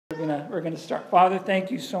gonna start. Father,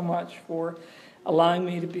 thank you so much for allowing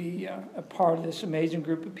me to be a part of this amazing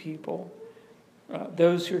group of people.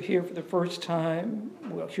 Those who are here for the first time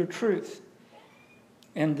will hear truth,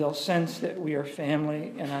 and they'll sense that we are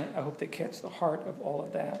family, and I hope they catch the heart of all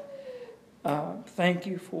of that. Thank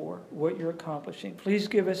you for what you're accomplishing. Please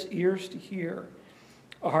give us ears to hear,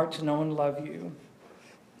 a heart to know and love you,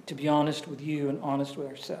 to be honest with you and honest with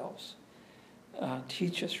ourselves.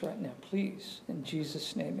 Teach us right now, please. In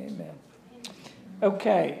Jesus' name, amen.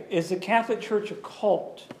 Okay, is the Catholic Church a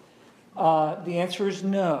cult? The answer is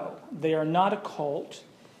no. They are not a cult,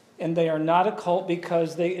 and they are not a cult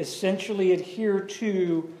because they essentially adhere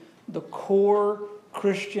to the core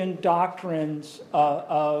Christian doctrines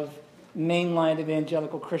of mainline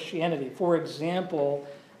evangelical Christianity. For example,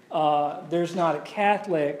 there's not a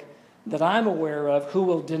Catholic that I'm aware of who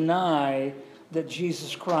will deny that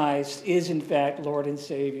Jesus Christ is in fact Lord and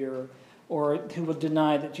Savior, or who will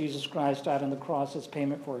deny that Jesus Christ died on the cross as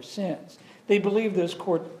payment for our sins. They believe those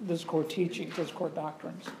core teachings, those core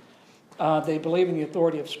doctrines. They believe in the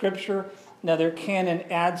authority of Scripture. Now their canon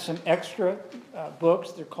adds some extra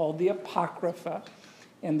books. They're called the Apocrypha,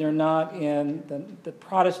 and they're not in the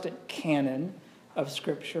Protestant canon of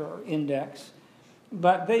Scripture or index.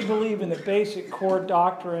 But they believe in the basic core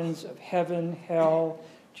doctrines of heaven, hell.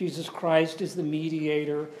 Jesus Christ is the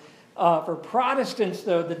mediator. For Protestants,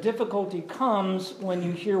 though, the difficulty comes when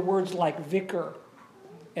you hear words like vicar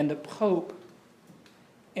and the Pope,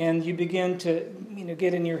 and you begin to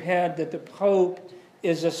get in your head that the Pope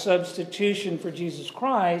is a substitution for Jesus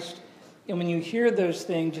Christ. And when you hear those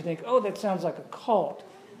things, you think, oh, that sounds like a cult.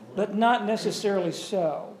 But not necessarily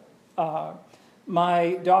so.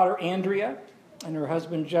 My daughter, Andrea, and her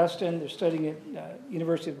husband, Justin, they're studying at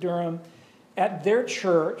University of Durham. At their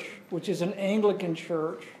church, which is an Anglican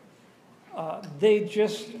church, they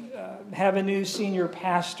just have a new senior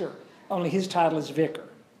pastor, only his title is vicar.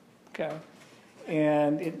 Okay?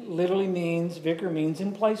 And it literally means, vicar means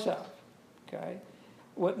in place of. Okay?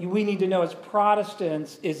 What we need to know as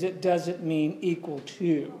Protestants is it doesn't mean equal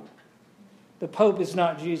to. The Pope is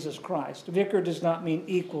not Jesus Christ. Vicar does not mean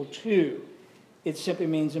equal to. It simply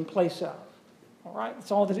means in place of. All right?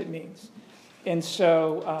 That's all that it means. And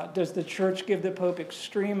so, does the church give the Pope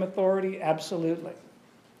extreme authority? Absolutely.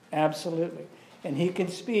 Absolutely. And he can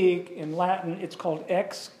speak in Latin, it's called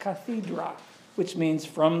ex cathedra, which means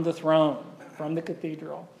from the throne, from the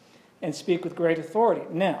cathedral, and speak with great authority.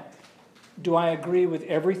 Now, do I agree with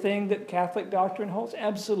everything that Catholic doctrine holds?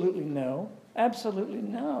 Absolutely no. Absolutely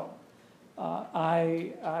no.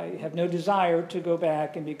 I have no desire to go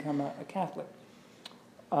back and become a Catholic.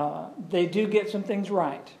 They do get some things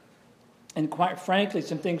right. And quite frankly,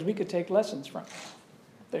 some things we could take lessons from.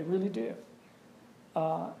 They really do.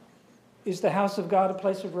 Is the house of God a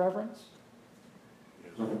place of reverence?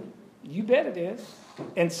 Yes. You bet it is.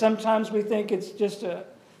 And sometimes we think it's just a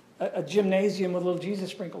gymnasium with a little Jesus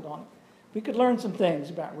sprinkled on it. We could learn some things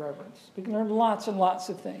about reverence. We can learn lots and lots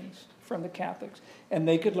of things from the Catholics. And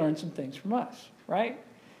they could learn some things from us, right?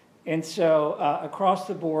 And so across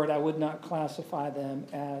the board, I would not classify them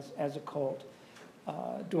as a cult.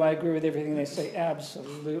 Do I agree with everything they say?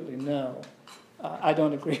 Absolutely no. I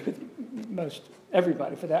don't agree with most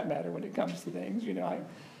everybody, for that matter, when it comes to things.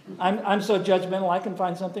 I'm so judgmental. I can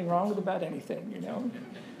find something wrong with about anything.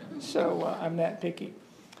 So I'm that picky.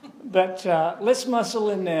 But let's muscle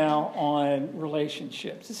in now on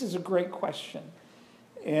relationships. This is a great question.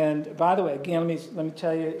 And by the way, again, let me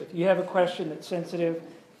tell you, if you have a question that's sensitive,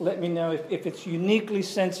 let me know. If it's uniquely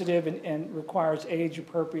sensitive and requires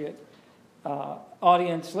age-appropriate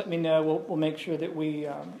audience, let me know. We'll make sure that we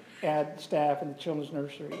add staff in the children's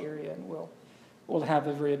nursery area, and we'll have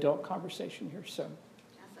a very adult conversation here. So,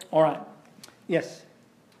 all right. Yes?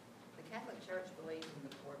 The Catholic Church believes in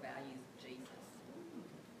the core values of Jesus,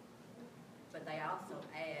 but they also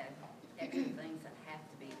add extra things that have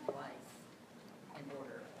to be in place in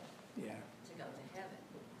order to go to heaven.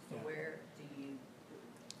 So where do you,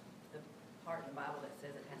 the part of the Bible that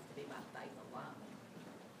says it has to be by faith alone?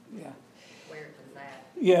 Yeah. Where does that?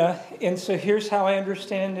 Yeah, and so here's how I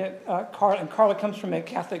understand it. Carla comes from a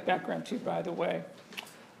Catholic background too, by the way.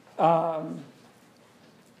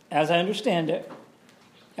 As I understand it,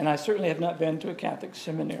 and I certainly have not been to a Catholic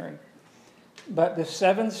seminary, but the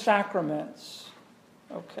 7 sacraments,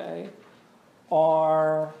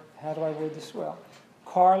 are, how do I word this well?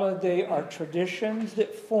 Carla, they are traditions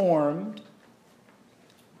that formed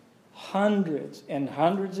hundreds and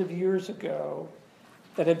hundreds of years ago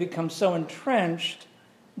that have become so entrenched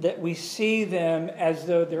that we see them as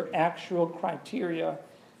though they're actual criteria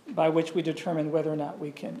by which we determine whether or not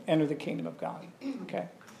we can enter the kingdom of God. Okay?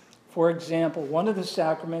 For example, one of the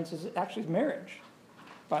sacraments is actually marriage,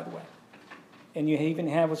 by the way. And you even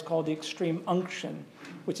have what's called the extreme unction,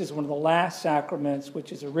 which is one of the last sacraments,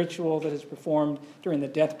 which is a ritual that is performed during the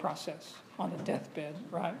death process, on the deathbed,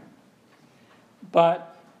 right?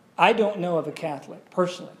 But I don't know of a Catholic,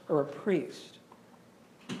 personally, or a priest,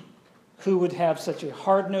 who would have such a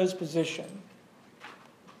hard-nosed position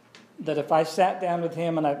that if I sat down with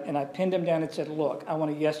him and I pinned him down and said, look, I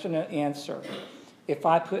want a yes or no answer. If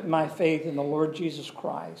I put my faith in the Lord Jesus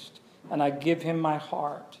Christ and I give him my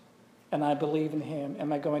heart and I believe in him,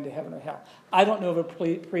 am I going to heaven or hell? I don't know of a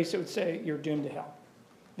priest that would say you're doomed to hell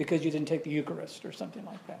because you didn't take the Eucharist or something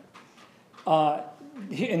like that.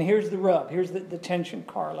 And here's the rub. Here's the tension,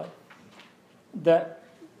 Carla. That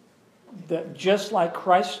just like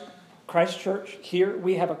Christ Church, here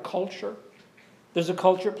we have a culture. There's a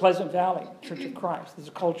culture at Pleasant Valley, Church of Christ. There's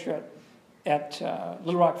a culture at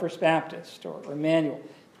Little Rock First Baptist or Emmanuel.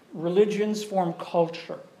 Religions form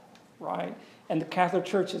culture, right? And the Catholic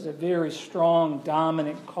Church is a very strong,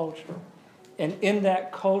 dominant culture. And in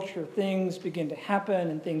that culture, things begin to happen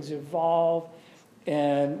and things evolve.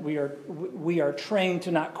 And we are trained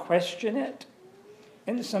to not question it.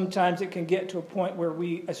 And sometimes it can get to a point where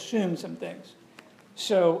we assume some things.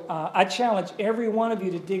 So I challenge every one of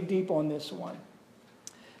you to dig deep on this one.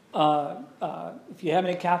 If you have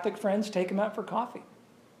any Catholic friends, take them out for coffee.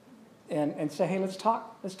 And say, hey, let's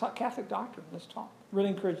talk Catholic doctrine. Let's talk. Really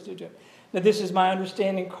encourage you to do it. Now, this is my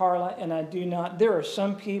understanding, Carla, and I do not. There are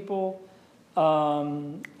some people,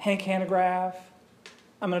 Hank Hanegraaff.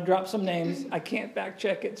 I'm going to drop some names. I can't fact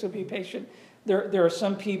check it, so be patient. There are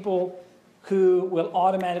some people who will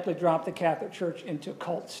automatically drop the Catholic Church into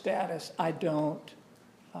cult status. I don't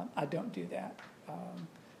do that.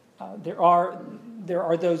 There are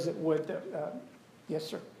those that would. Yes,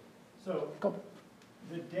 sir. So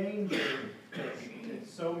the danger that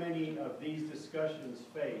so many of these discussions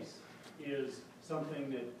face is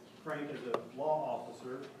something that Frank, as a law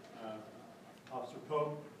officer, Officer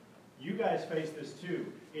Pope, you guys face this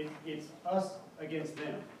too. It's us against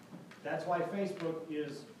them. That's why Facebook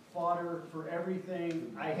is fodder for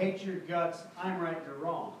everything. I hate your guts. I'm right, you're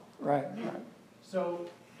wrong. Right. So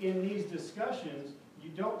in these discussions, you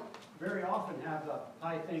don't very often have the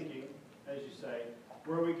high thinking, as you say,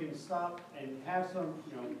 where we can stop and have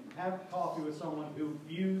have coffee with someone who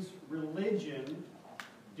views religion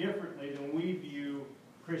differently than we view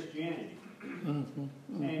Christianity.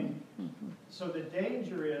 And so the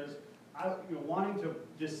danger is wanting to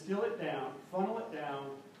distill it down, funnel it down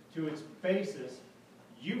to its basis.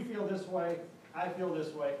 You feel this way, I feel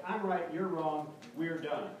this way, I'm right, you're wrong, we're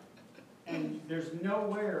done. And there's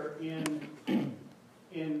nowhere in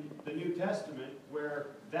the New Testament where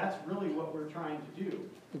that's really what we're trying to do.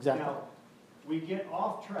 Exactly. Now, we get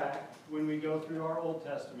off track when we go through our Old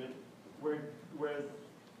Testament where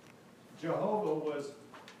Jehovah was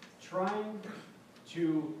trying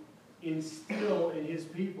to instill in his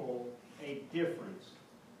people a difference,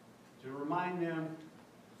 to remind them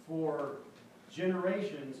for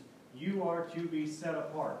generations, you are to be set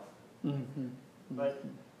apart. But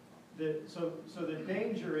so the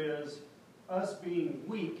danger is us being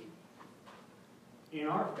weak in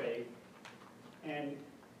our faith and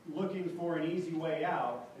looking for an easy way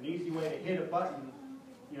out, an easy way to hit a button,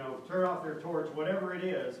 turn off their torch, whatever it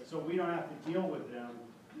is, so we don't have to deal with them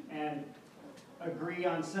and agree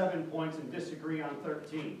on 7 points and disagree on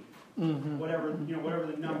 13. Whatever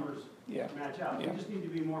the numbers match out. We just need to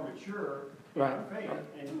be more mature in our faith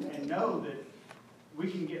and know that we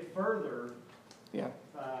can get further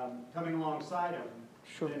coming alongside them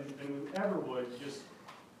than we ever would just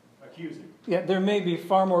accusing. Yeah, there may be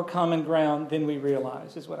far more common ground than we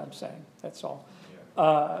realize, is what I'm saying. That's all.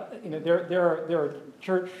 There are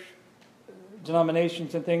church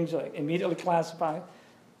denominations and things like immediately classified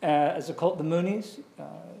as a cult, the Moonies,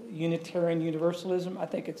 Unitarian Universalism. I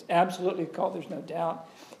think it's absolutely a cult, there's no doubt.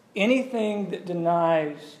 Anything that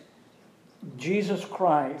denies Jesus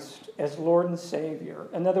Christ as Lord and Savior,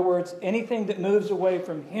 in other words, anything that moves away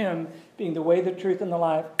from him being the way, the truth, and the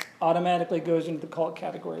life, automatically goes into the cult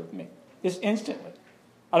category with me. Just instantly.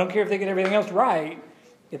 I don't care if they get everything else right.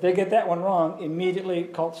 If they get that one wrong, immediately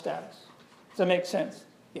cult status. Does that make sense?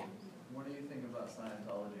 Yeah. What do you think about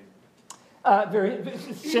Scientology? Very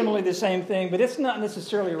similarly the same thing, but it's not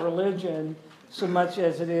necessarily a religion so much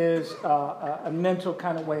as it is a mental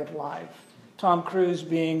kind of way of life. Tom Cruise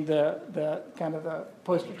being the kind of the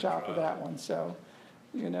poster child for that one. So,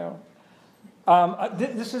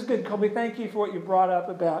 this is good, Colby. Thank you for what you brought up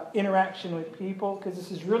about interaction with people, because this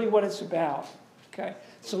is really what it's about. Okay,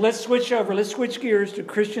 so let's switch over. Let's switch gears to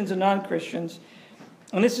Christians and non-Christians.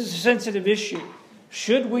 And this is a sensitive issue.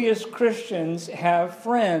 Should we as Christians have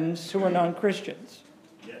friends who are non-Christians?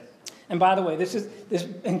 Yes. And by the way, this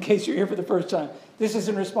in case you're here for the first time, this is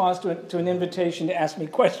in response to an invitation to ask me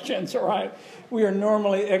questions, all right? We are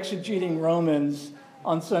normally exegeting Romans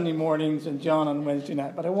on Sunday mornings and John on Wednesday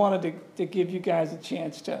night, but I wanted to give you guys a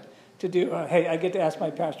chance to do, hey, I get to ask my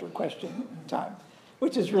pastor a question time,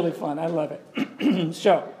 which is really fun. I love it.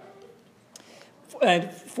 So,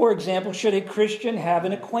 for example, should a Christian have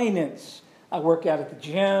an acquaintance? I work out at the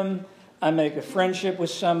gym. I make a friendship with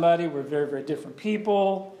somebody. We're very, very different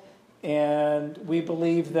people. And we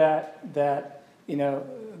believe that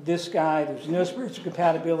this guy, there's no spiritual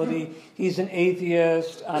compatibility. He's an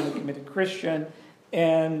atheist. I'm a committed Christian.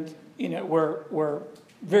 And, we're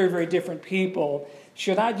very, very different people.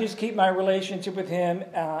 Should I just keep my relationship with him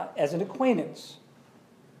as an acquaintance?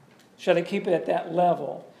 Should I keep it at that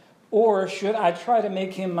level? Or should I try to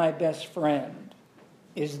make him my best friend?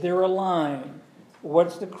 Is there a line?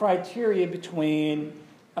 What's the criteria between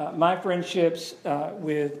my friendships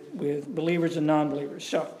with believers and non-believers?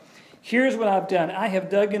 So here's what I've done. I have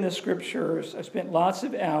dug in the scriptures. I spent lots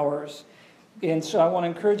of hours. And so I want to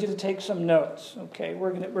encourage you to take some notes. Okay,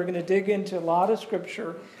 we're going to dig into a lot of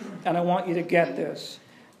scripture, and I want you to get this.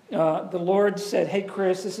 The Lord said, hey,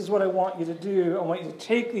 Chris, this is what I want you to do. I want you to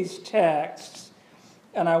take these texts,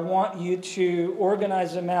 and I want you to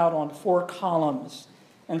organize them out on 4 columns.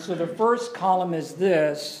 And so the first column is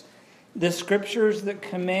this: the scriptures that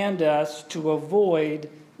command us to avoid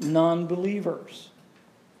non-believers.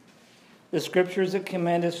 The scriptures that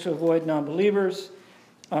command us to avoid non-believers.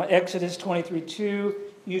 Exodus 23:2,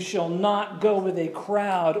 you shall not go with a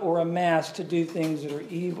crowd or a mass to do things that are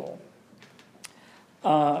evil.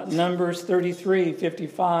 Numbers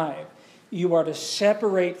 33:55, you are to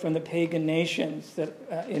separate from the pagan nations that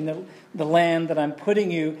in the land that I'm putting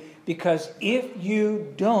you, because if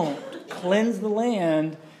you don't cleanse the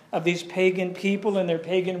land of these pagan people and their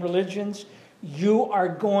pagan religions, you are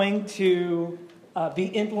going to be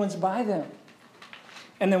influenced by them.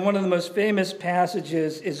 And then one of the most famous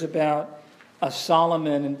passages is about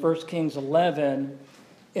Solomon in 1 Kings 11.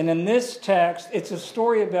 And in this text, it's a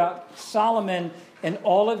story about Solomon and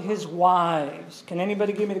all of his wives. Can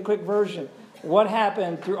anybody give me the quick version? What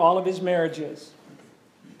happened through all of his marriages?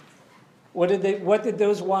 What did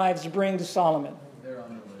those wives bring to Solomon?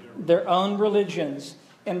 Their own religions.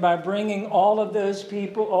 And by bringing all of those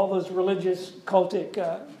people, all those religious, cultic,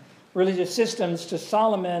 religious systems to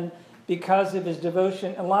Solomon, because of his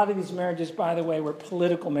devotion, a lot of these marriages, by the way, were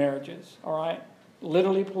political marriages, all right?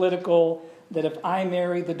 Literally political, that if I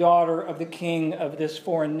marry the daughter of the king of this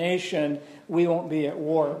foreign nation, we won't be at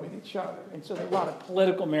war with each other. And so there are a lot of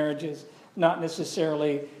political marriages, not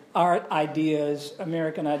necessarily our ideas,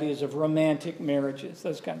 American ideas of romantic marriages,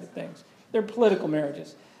 those kinds of things. They're political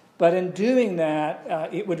marriages. But in doing that,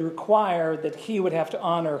 it would require that he would have to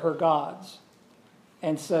honor her gods.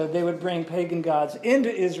 And so they would bring pagan gods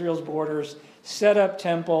into Israel's borders, set up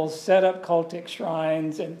temples, set up cultic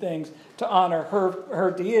shrines and things to honor her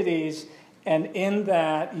deities. And in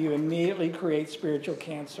that, you immediately create spiritual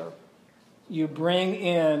cancer. You bring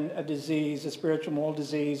in a disease, a spiritual moral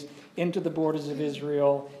disease, into the borders of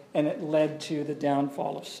Israel, and it led to the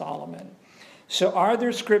downfall of Solomon. So are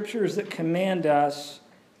there scriptures that command us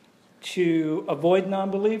to avoid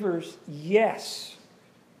non-believers? Yes.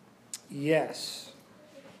 Yes.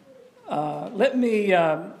 Let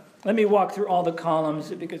me walk through all the columns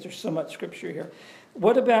because there's so much scripture here.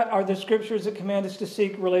 What about, are there scriptures that command us to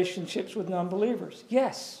seek relationships with non-believers?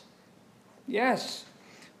 Yes. Yes.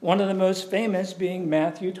 One of the most famous being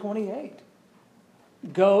Matthew 28.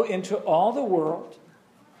 Go into all the world,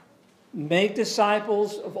 make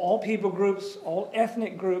disciples of all people groups, all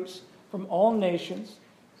ethnic groups from all nations,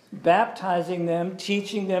 baptizing them,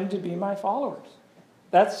 teaching them to be my followers.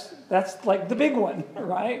 That's like the big one,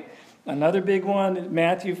 right? Another big one,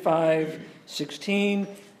 Matthew 5:16,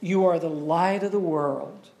 you are the light of the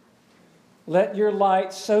world. Let your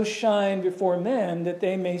light so shine before men that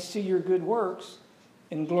they may see your good works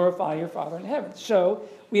and glorify your Father in heaven. So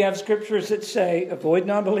we have scriptures that say avoid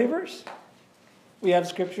non-believers. We have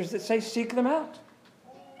scriptures that say seek them out.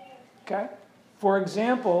 Okay? For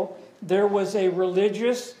example, there was a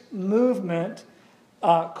religious movement,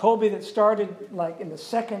 Colby, that started like in the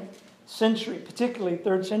 2nd century, particularly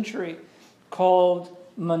 3rd century, called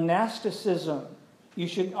monasticism. You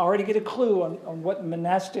should already get a clue on what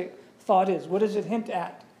monastic thought is. What does it hint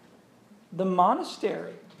at? The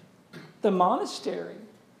monastery. The monastery.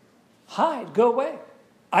 Hide, go away,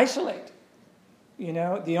 isolate. You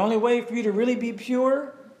know, the only way for you to really be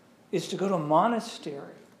pure is to go to a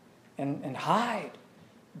monastery and hide.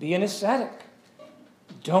 Be an ascetic.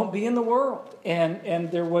 Don't be in the world.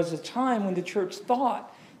 And there was a time when the church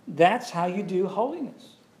thought that's how you do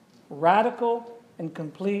holiness. Radical and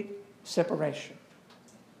complete separation.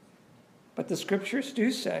 But the scriptures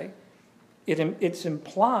do say it's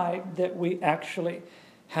implied that we actually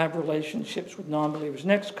have relationships with non-believers.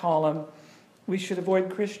 Next column, we should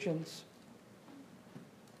avoid Christians.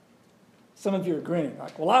 Some of you are grinning,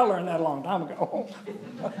 like, well, I learned that a long time ago.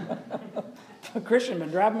 A Christian been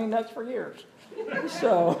driving me nuts for years.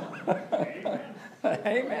 So,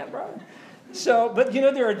 amen, brother. So, but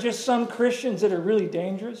there are just some Christians that are really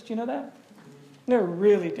dangerous. Do you know that? They're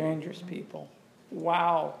really dangerous people.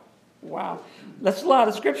 Wow. That's a lot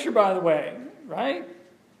of scripture, by the way, right?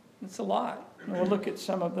 It's a lot. And we'll look at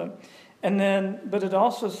some of them. But it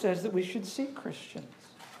also says that we should seek Christians.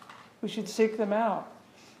 We should seek them out.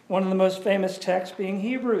 One of the most famous texts being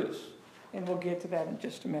Hebrews. And we'll get to that in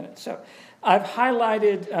just a minute. So I've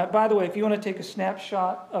highlighted, by the way, if you want to take a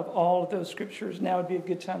snapshot of all of those scriptures, now would be a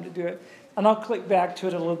good time to do it. And I'll click back to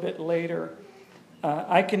it a little bit later.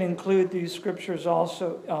 I can include these scriptures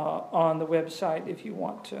also on the website if you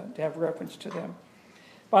want to have reference to them.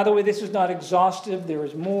 By the way, this is not exhaustive.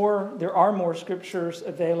 There are more scriptures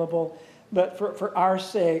available. But for our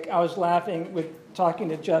sake, I was laughing with talking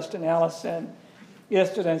to Justin Allison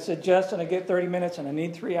yesterday and said, Justin, I get 30 minutes and I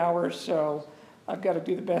need 3 hours, so I've got to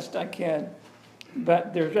do the best I can.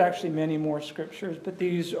 But there's actually many more scriptures, but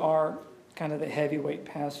these are kind of the heavyweight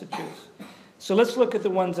passages. So let's look at the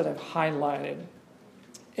ones that I've highlighted,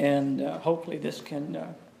 and hopefully this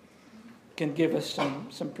can give us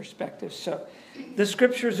some perspective. So the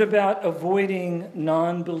scriptures about avoiding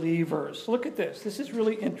non-believers. Look at this. This is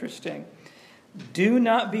really interesting. Do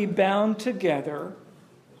not be bound together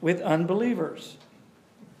with unbelievers.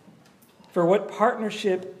 For what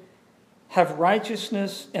partnership have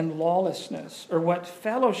righteousness and lawlessness? Or what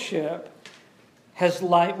fellowship has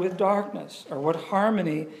light with darkness? Or what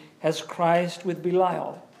harmony has Christ with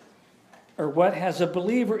Belial? Or what has a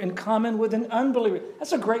believer in common with an unbeliever?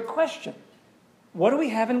 That's a great question. What do we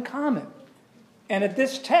have in common? And at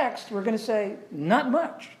this text, we're going to say, not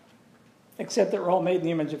much. Except that we're all made in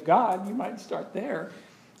the image of God. You might start there.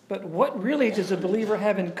 But what really does a believer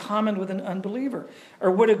have in common with an unbeliever?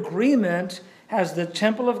 Or what agreement has the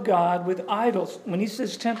temple of God with idols? When he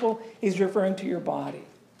says temple, he's referring to your body.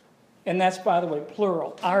 And that's, by the way,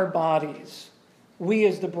 plural. Our bodies. We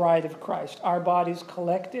as the bride of Christ. Our bodies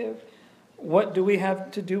collective. What do we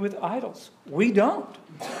have to do with idols? We don't.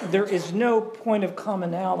 There is no point of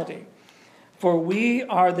commonality. For we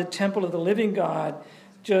are the temple of the living God,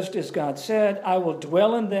 just as God said, I will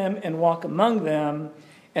dwell in them and walk among them,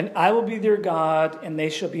 and I will be their God, and they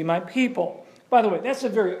shall be my people. By the way, that's a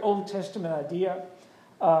very Old Testament idea.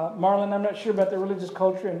 Marlon, I'm not sure about the religious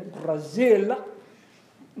culture in Brazil,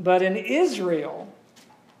 but in Israel,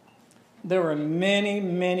 there were many,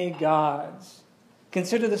 many gods.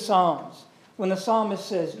 Consider the Psalms. When the psalmist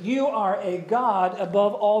says, you are a God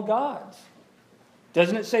above all gods.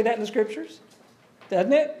 Doesn't it say that in the scriptures?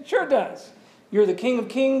 Doesn't it? Sure it does. You're the King of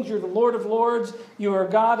Kings, you're the Lord of Lords, you are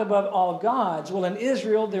God above all gods. Well, in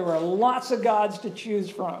Israel, there were lots of gods to choose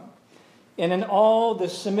from. And in all the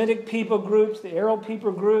Semitic people groups, the Arab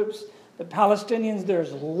people groups, the Palestinians,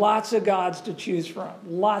 there's lots of gods to choose from.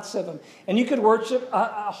 Lots of them. And you could worship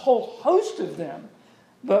a whole host of them.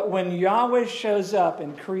 But when Yahweh shows up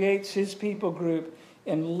and creates his people group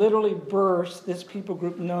and literally births this people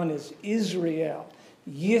group known as Israel,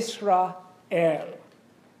 Yisrael,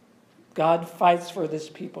 God fights for this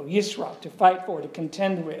people. Yisra, to fight for, to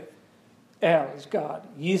contend with. El is God.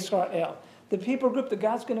 Yisrael. The people group that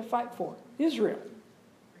God's going to fight for. Israel.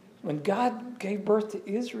 When God gave birth to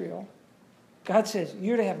Israel, God says,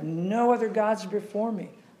 you're to have no other gods before me.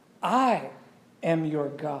 I am your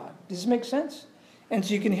God. Does this make sense? And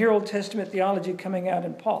so you can hear Old Testament theology coming out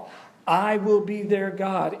in Paul. I will be their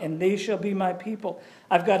God, and they shall be my people.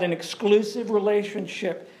 I've got an exclusive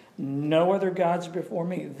relationship. No other gods before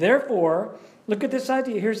me. Therefore, look at this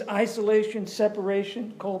idea. Here's isolation,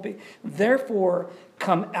 separation, Colby. Therefore,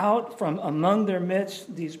 come out from among their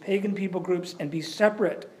midst, these pagan people groups, and be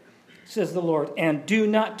separate, says the Lord, and do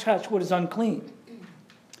not touch what is unclean.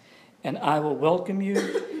 And I will welcome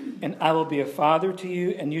you, and I will be a father to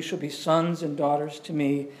you, and you shall be sons and daughters to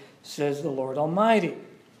me, says the Lord Almighty.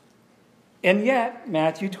 And yet,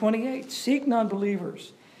 Matthew 28, seek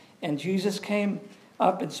non-believers. And Jesus came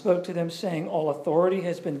up and spoke to them, saying, all authority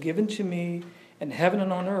has been given to me in heaven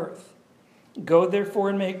and on earth. Go therefore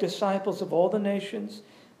and make disciples of all the nations,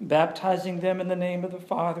 baptizing them in the name of the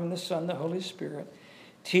Father and the Son and the Holy Spirit,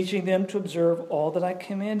 teaching them to observe all that I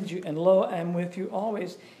commanded you. And lo, I am with you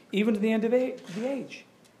always, even to the end of the age.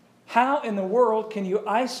 How in the world can you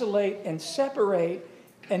isolate and separate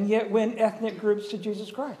and yet win ethnic groups to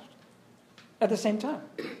Jesus Christ at the same time?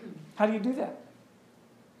 How do you do that?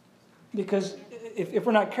 Because if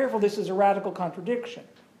we're not careful, this is a radical contradiction.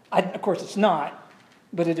 Of course, it's not,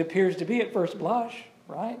 but it appears to be at first blush,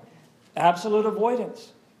 right? Absolute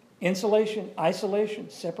avoidance, insulation, isolation,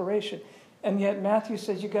 separation. And yet Matthew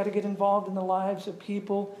says you've got to get involved in the lives of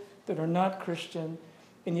people that are not Christian,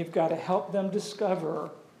 and you've got to help them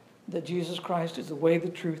discover that Jesus Christ is the way, the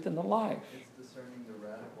truth, and the life. It's discerning the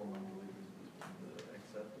radical unbelievers between the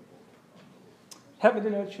acceptable unbelievers. Help me to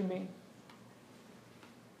know what you mean.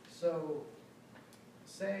 So,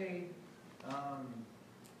 say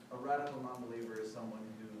a radical non-believer is someone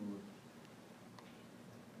who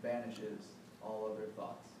banishes all other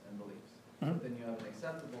thoughts and beliefs. Mm-hmm. But then you have an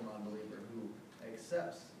acceptable non-believer who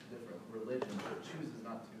accepts different religions but chooses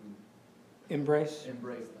not to Embrace.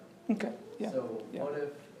 embrace them. Okay. Yeah. So Yeah. what if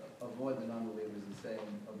avoid the non-believers is saying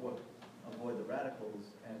avoid the radicals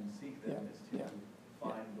and seek them is to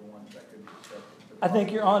find the ones that could be accepted? I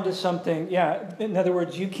think you're onto something. Yeah. In other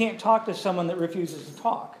words, you can't talk to someone that refuses to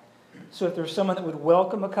talk. So if there's someone that would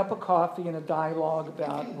welcome a cup of coffee and a dialogue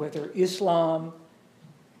about whether Islam,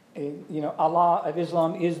 Allah of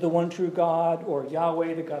Islam is the one true God, or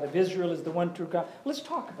Yahweh, the God of Israel, is the one true God, let's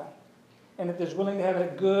talk about it. And if there's willing to have a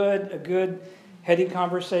good, heady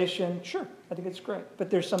conversation, sure, I think it's great. But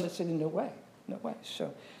there's some that say, no way.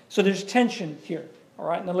 So there's tension here. All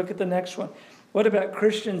right, now look at the next one. What about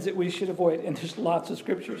Christians that we should avoid? And there's lots of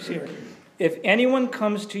scriptures here. If anyone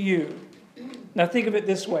comes to you, now think of it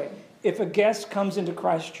this way. If a guest comes into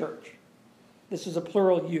Christ Church, this is a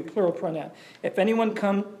plural you, plural pronoun. If anyone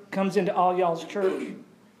comes into all y'all's church,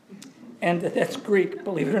 and that's Greek,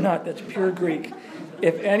 believe it or not, that's pure Greek.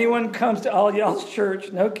 If anyone comes to all y'all's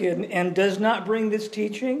church, no kidding, and does not bring this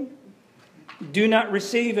teaching, do not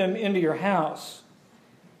receive him into your house,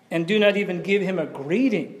 and do not even give him a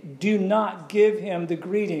greeting. Do not give him the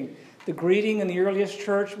greeting. The greeting in the earliest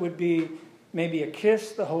church would be maybe a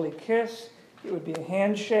kiss, the holy kiss. It would be a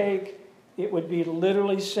handshake. It would be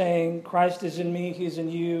literally saying, Christ is in me, he is in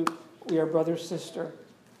you. We are brother, sister.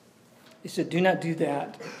 He said, do not do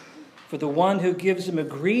that. For the one who gives him a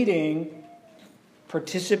greeting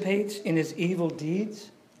participates in his evil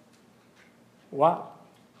deeds. Wow.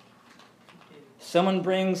 Someone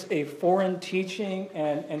brings a foreign teaching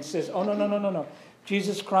and says, oh, no.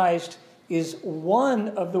 Jesus Christ is one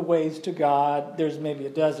of the ways to God. There's maybe a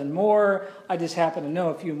dozen more. I just happen to know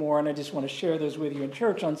a few more, and I just want to share those with you in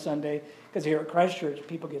church on Sunday, because here at Christ Church,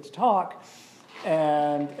 people get to talk.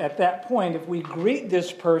 And at that point, if we greet this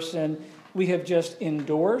person, we have just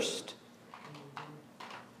endorsed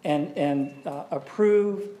and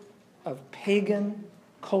approve of pagan,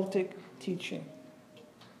 cultic teaching.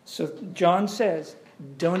 So John says,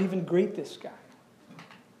 don't even greet this guy.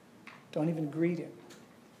 Don't even greet him.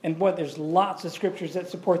 And boy, there's lots of scriptures that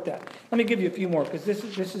support that. Let me give you a few more, because this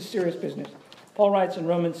is serious business. Paul writes in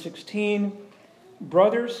Romans 16,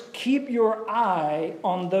 brothers, keep your eye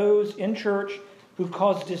on those in church who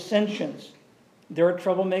cause dissensions. There are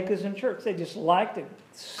troublemakers in church. They just like to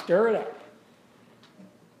stir it up.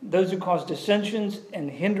 Those who cause dissensions and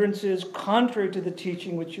hindrances contrary to the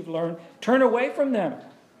teaching which you've learned, turn away from them.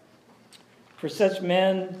 For such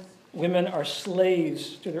men, women are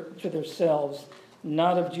slaves to themselves,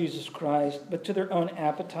 not of Jesus Christ, but to their own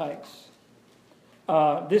appetites.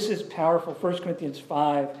 This is powerful. 1 Corinthians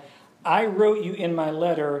 5. I wrote you in my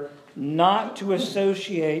letter not to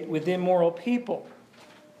associate with immoral people.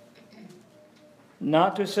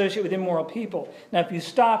 Not to associate with immoral people. Now, if you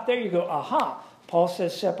stop there, you go, aha, Paul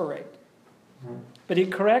says separate. But he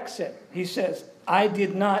corrects it. He says, I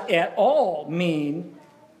did not at all mean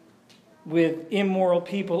with immoral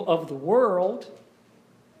people of the world,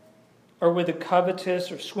 or with the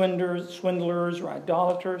covetous, or swindlers, or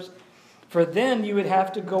idolaters. For then you would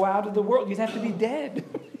have to go out of the world. You'd have to be dead.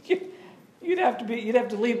 You'd have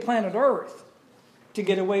to leave planet Earth to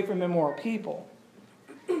get away from immoral people.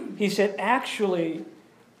 He said, actually,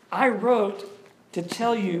 I wrote to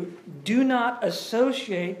tell you, do not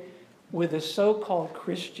associate with a so-called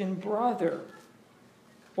Christian brother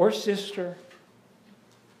or sister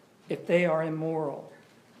if they are immoral,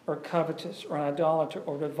 or covetous, or an idolater,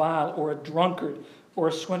 or revile, or a drunkard, or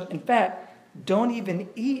a swindler. In fact, don't even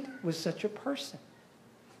eat with such a person.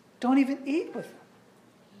 Don't even eat with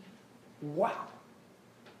them. Wow.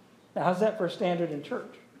 Now, how's that for a standard in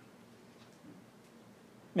church?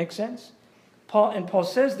 Make sense? Paul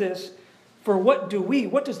says this, for what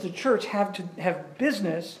does the church have to have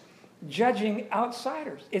business judging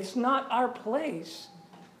outsiders? It's not our place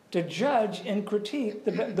to judge and critique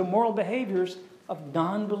the moral behaviors of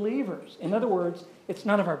non-believers. In other words, it's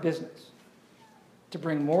none of our business to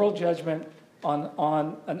bring moral judgment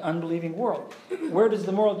on an unbelieving world. Where does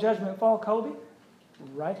the moral judgment fall, Colby?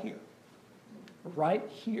 Right here. Right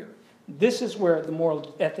here. This is where the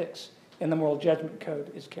moral ethics and the moral judgment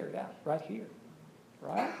code is carried out. Right here.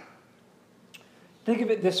 Right? Think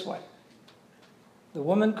of it this way. The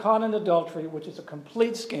woman caught in adultery, which is a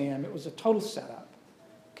complete scam. It was a total setup.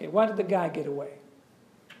 Okay, why did the guy get away?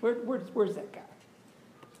 Where's that guy?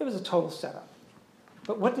 It was a total setup.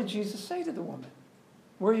 But what did Jesus say to the woman?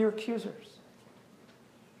 Where are your accusers?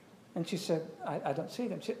 And she said, I don't see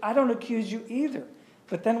them. She said, I don't accuse you either.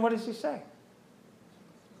 But then what does he say?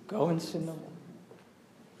 Go and sin no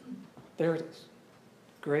more. There it is.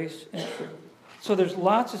 Grace and truth. So there's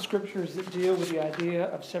lots of scriptures that deal with the idea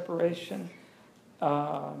of separation.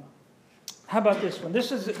 How about this one?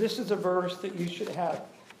 This is a verse that you should have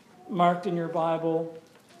marked in your Bible.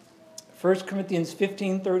 1 Corinthians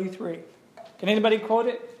 15:33. Can anybody quote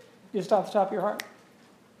it? Just off the top of your heart?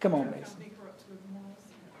 Come on, Mason.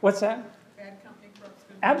 What's that? Bad company corrupts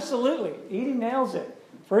good morals. Absolutely. Edie nails it.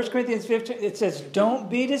 1 Corinthians 15, it says, don't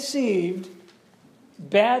be deceived.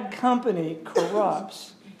 Bad company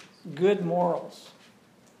corrupts good morals.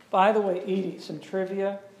 By the way, Edie, some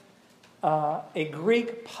trivia. A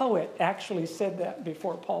Greek poet actually said that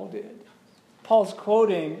before Paul did. Paul's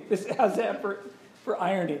quoting, how's that for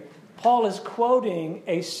irony? Paul is quoting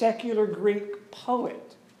a secular Greek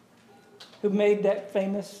poet who made that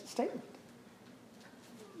famous statement.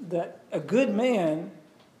 That a good man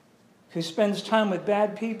who spends time with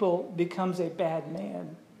bad people becomes a bad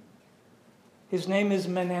man. His name is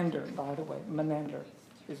Menander, by the way. Menander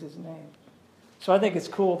is his name. So I think it's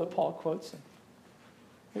cool that Paul quotes him.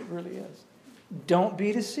 It really is. Don't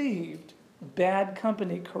be deceived. Bad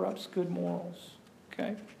company corrupts good morals.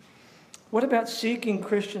 Okay? What about seeking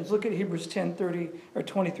Christians? Look at Hebrews 10:30 or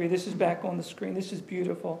 23. This is back on the screen. This is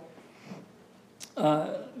beautiful.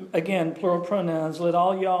 Again, plural pronouns. Let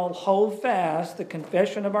all y'all hold fast the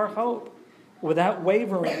confession of our hope without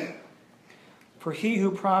wavering. For he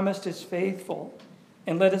who promised is faithful.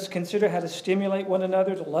 And let us consider how to stimulate one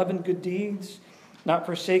another to love and good deeds, not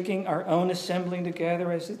forsaking our own assembling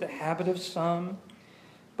together as is the habit of some,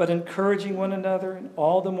 but encouraging one another, and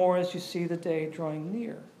all the more as you see the day drawing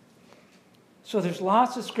near. So there's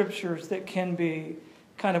lots of scriptures that can be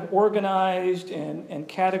kind of organized and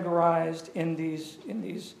categorized in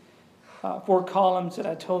these 4 columns that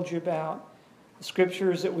I told you about. The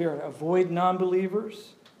scriptures that we are to avoid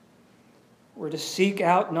non-believers. We're to seek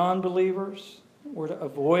out non-believers. We're to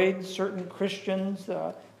avoid certain Christians,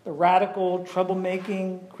 the radical,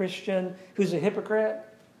 troublemaking Christian who's a hypocrite.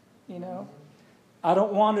 You know, I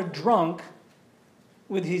don't want a drunk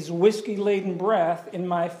with his whiskey-laden breath in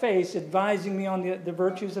my face advising me on the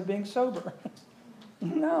virtues of being sober.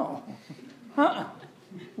 No.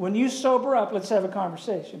 When you sober up, let's have a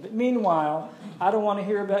conversation. But meanwhile, I don't want to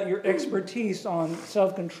hear about your expertise on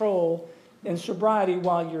self-control and sobriety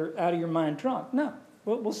while you're out of your mind drunk. No.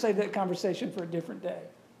 We'll save that conversation for a different day.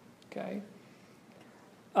 Okay?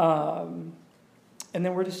 And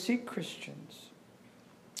then we're to seek Christians.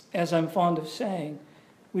 As I'm fond of saying,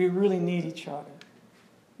 we really need each other.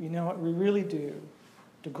 You know what? We really do.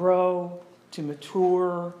 To grow, to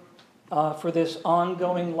mature, for this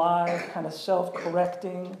ongoing live, kind of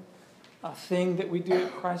self-correcting thing that we do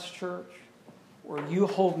at Christ Church, where you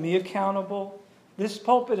hold me accountable. This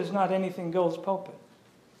pulpit is not anything goes pulpit.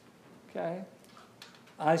 Okay?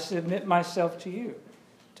 I submit myself to you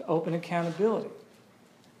to open accountability.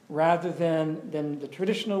 Rather than the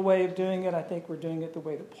traditional way of doing it, I think we're doing it the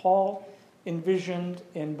way that Paul envisioned.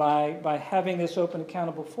 And by having this open,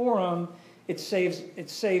 accountable forum, it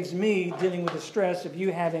saves me dealing with the stress of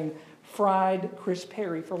you having fried Chris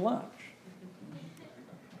Perry for lunch.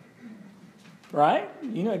 Right?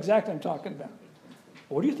 You know exactly what I'm talking about.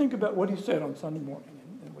 What do you think about what he said on Sunday morning?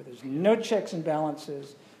 And where there's no checks and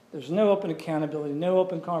balances, there's no open accountability, no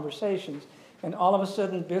open conversations, and all of a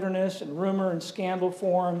sudden bitterness and rumor and scandal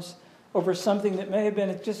forms over something that may have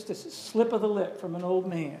been just a slip of the lip from an old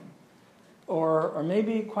man. Or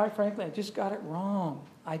maybe, quite frankly, I just got it wrong.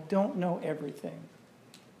 I don't know everything.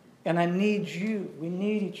 And I need you. We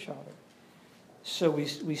need each other. So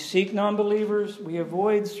we seek non-believers. We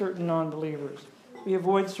avoid certain non-believers. We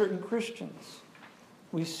avoid certain Christians.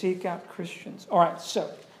 We seek out Christians. All right,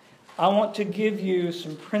 so I want to give you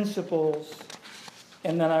some principles,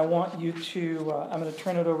 and then I want you to, I'm going to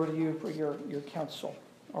turn it over to you for your counsel.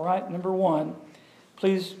 All right, number 1,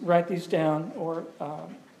 please write these down, or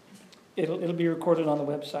it'll be recorded on the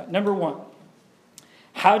website. Number 1,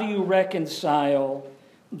 how do you reconcile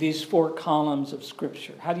these 4 columns of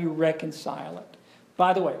Scripture? How do you reconcile it?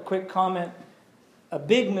 By the way, quick comment. A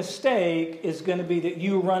big mistake is going to be that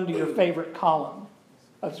you run to your favorite column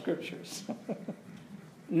of scriptures.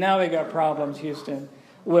 Now we got problems, Houston.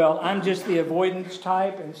 Well, I'm just the avoidance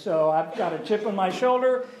type, and so I've got a chip on my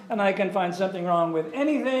shoulder, and I can find something wrong with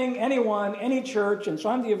anything, anyone, any church, and so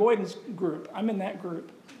I'm the avoidance group. I'm in that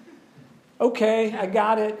group. Okay, I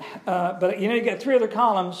got it, but you got 3 other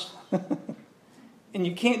columns, and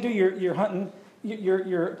you can't do your hunting,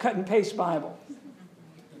 your cut and paste Bible.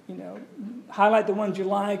 Highlight the ones you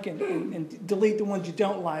like and delete the ones you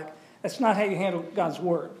don't like. That's not how you handle God's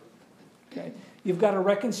Word. Okay, you've got to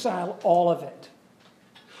reconcile all of it.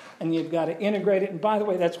 And you've got to integrate it. And by the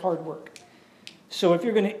way, that's hard work. So if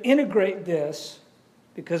you're going to integrate this,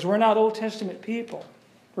 because we're not Old Testament people,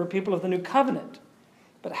 we're people of the New Covenant.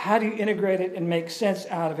 But how do you integrate it and make sense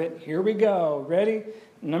out of it? Here we go. Ready?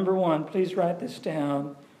 Number 1, please write this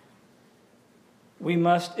down. We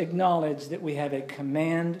must acknowledge that we have a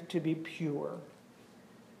command to be pure.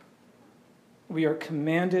 We are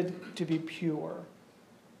commanded to be pure.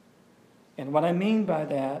 And what I mean by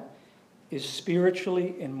that is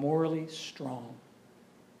spiritually and morally strong.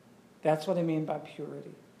 That's what I mean by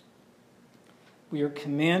purity. We are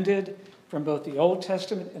commanded from both the Old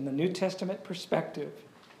Testament and the New Testament perspective.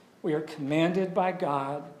 We are commanded by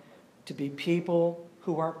God to be people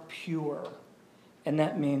who are pure. And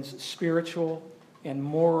that means spiritual and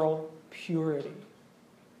moral purity.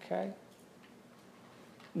 Okay?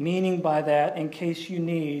 Meaning by that, in case you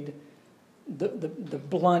need the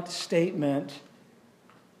blunt statement,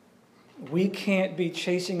 we can't be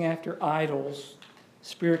chasing after idols,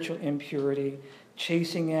 spiritual impurity,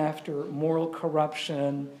 chasing after moral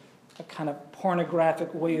corruption, a kind of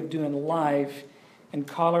pornographic way of doing life, and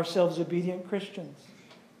call ourselves obedient Christians.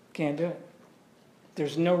 Can't do it.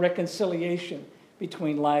 There's no reconciliation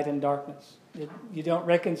between light and darkness. You don't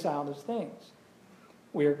reconcile those things.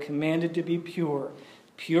 We are commanded to be pure.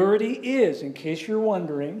 Purity is, in case you're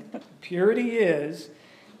wondering, purity is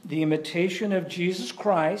the imitation of Jesus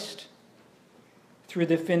Christ through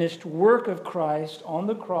the finished work of Christ on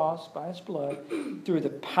the cross by His blood, through the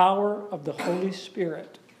power of the Holy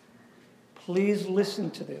Spirit. Please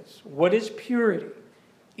listen to this. What is purity?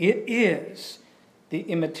 It is the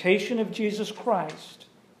imitation of Jesus Christ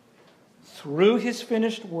through His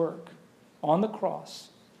finished work on the cross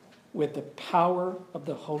with the power of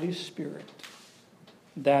the Holy Spirit.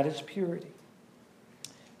 That is purity.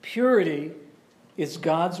 Purity is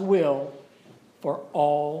God's will for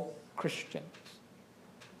all Christians.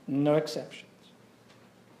 No exceptions.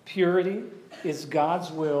 Purity is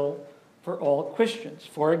God's will for all Christians.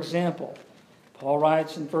 For example, Paul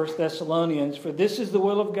writes in 1 Thessalonians, "For this is the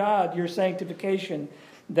will of God, your sanctification,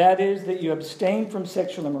 that is, that you abstain from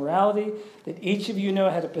sexual immorality, that each of you know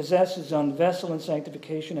how to possess his own vessel in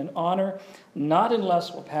sanctification and honor, not in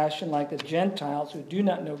lustful passion like the Gentiles who do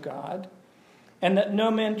not know God, and that no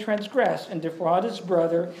man transgress and defraud his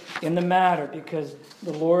brother in the matter, because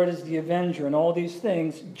the Lord is the avenger in all these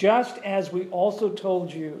things, just as we also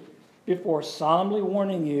told you before, solemnly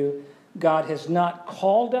warning you, God has not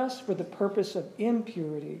called us for the purpose of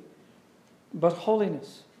impurity, but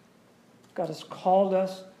holiness." God has called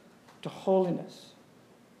us to holiness.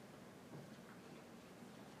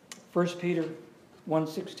 1 Peter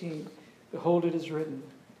 1:16, "Behold, it is written,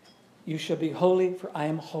 you shall be holy, for I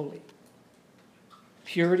am holy."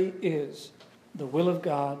 Purity is the will of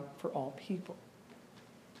God for all people.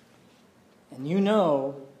 And you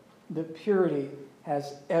know that purity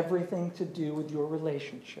has everything to do with your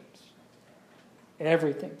relationships.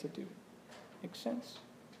 Everything to do. Makes sense?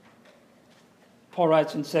 Paul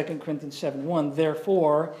writes in 2 Corinthians 7:1,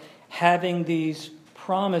 "Therefore, having these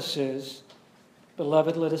promises,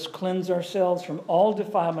 beloved, let us cleanse ourselves from all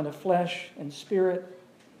defilement of flesh and spirit,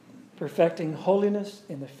 perfecting holiness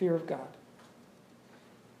in the fear of God."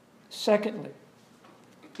 Secondly,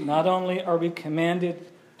 not only are we commanded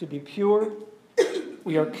to be pure,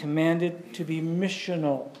 we are commanded to be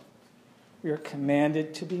missional. We are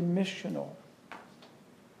commanded to be missional.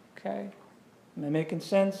 Okay? Am I making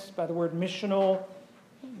sense by the word missional?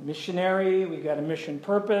 Missionary, we got a mission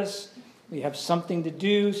purpose. We have something to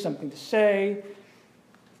do, something to say.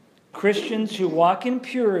 Christians who walk in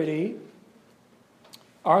purity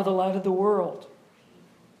are the light of the world.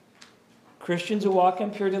 Christians who walk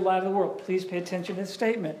in purity are the light of the world. Please pay attention to this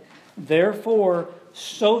statement. Therefore,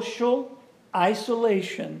 social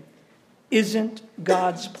isolation isn't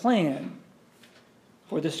God's plan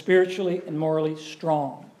for the spiritually and morally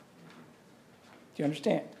strong. Do you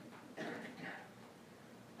understand?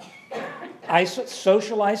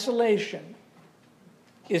 Social isolation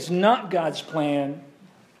is not God's plan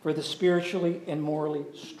for the spiritually and morally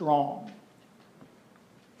strong.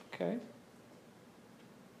 Okay?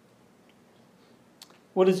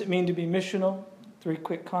 What does it mean to be missional? 3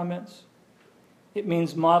 quick comments. It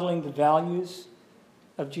means modeling the values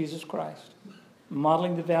of Jesus Christ.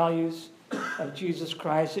 Modeling the values of Jesus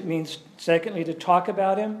Christ. It means, secondly, to talk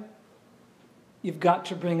about him. You've got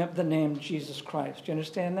to bring up the name Jesus Christ. Do you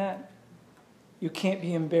understand that? You can't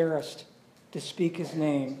be embarrassed to speak his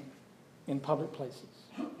name in public places.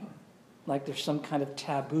 Like there's some kind of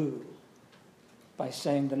taboo by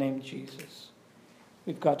saying the name Jesus.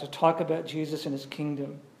 We've got to talk about Jesus and his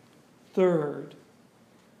kingdom. Third,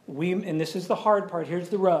 and this is the hard part, here's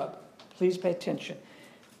the rub. Please pay attention.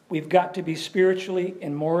 We've got to be spiritually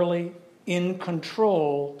and morally in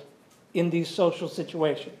control in these social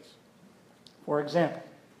situations. For example,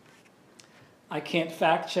 I can't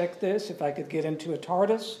fact check this. If I could get into a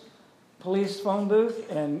TARDIS police phone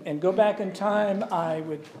booth and go back in time, I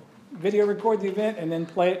would video record the event and then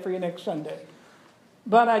play it for you next Sunday.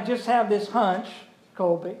 But I just have this hunch,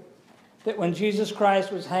 Colby, that when Jesus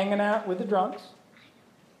Christ was hanging out with the drunks,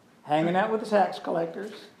 hanging out with the tax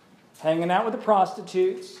collectors, hanging out with the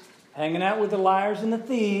prostitutes, hanging out with the liars and the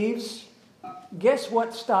thieves, guess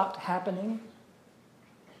what stopped happening?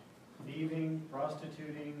 Thieving,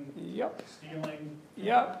 prostituting, Yep. stealing.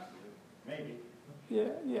 Yep. Maybe.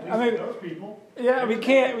 Yeah. At least those people. Yeah, we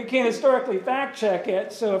can't historically fact check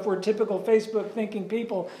it. So if we're typical Facebook thinking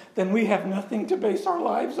people, then we have nothing to base our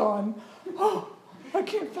lives on. Oh, I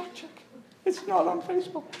can't fact check. It's not on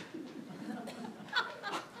Facebook.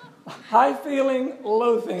 High feeling,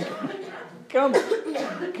 low thinking. Come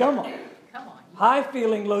on. Come on. High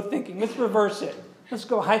feeling, low thinking. Let's reverse it. Let's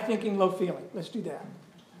go high thinking, low feeling. Let's do that.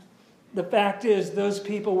 The fact is, those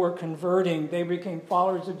people were converting. They became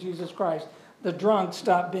followers of Jesus Christ. The drunk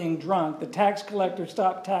stopped being drunk. The tax collector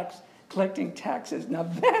stopped collecting taxes. Now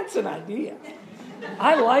that's an idea.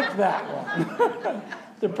 I like that one.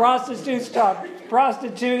 The prostitutes stopped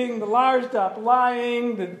prostituting. The liars stopped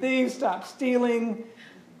lying. The thieves stopped stealing.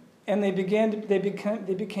 And they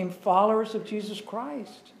became followers of Jesus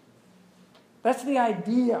Christ. That's the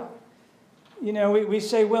idea. You know, we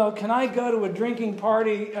say, well, can I go to a drinking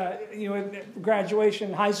party,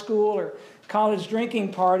 graduation, high school or college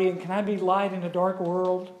drinking party, and can I be light in a dark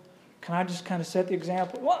world? Can I just kind of set the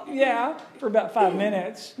example? Well, yeah, for about 5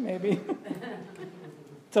 minutes, maybe.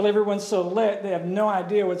 Till everyone's so lit, they have no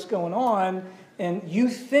idea what's going on, and you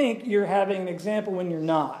think you're having an example when you're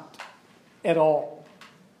not at all.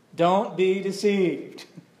 Don't be deceived.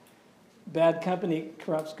 Bad company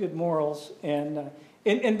corrupts good morals, and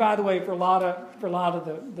by the way, for a lot of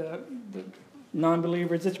the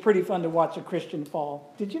non-believers, it's pretty fun to watch a Christian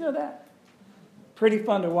fall. Did you know that? Pretty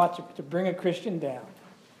fun to bring a Christian down.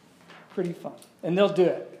 Pretty fun, and they'll do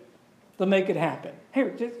it. They'll make it happen.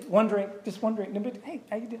 Here, just one drink. Hey,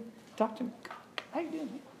 how you doing? Talk to me. How you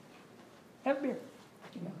doing? Have a beer.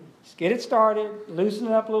 Just get it started. Loosen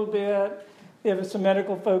it up a little bit. If it's some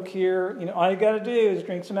medical folk here, all you got to do is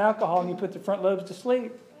drink some alcohol, and you put the front lobes to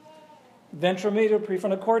sleep. Ventral medial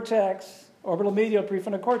prefrontal cortex, orbital medial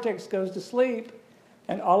prefrontal cortex goes to sleep,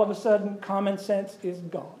 and all of a sudden, common sense is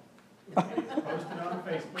gone. Posted on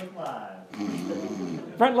Facebook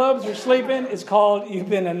Live. Front lobes are sleeping. It's called, you've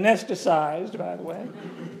been anesthetized, by the way,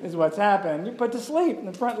 is what's happened. You put to sleep in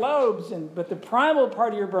the front lobes, but the primal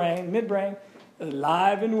part of your brain, midbrain, is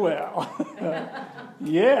alive and well.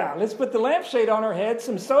 Yeah, let's put the lampshade on our head,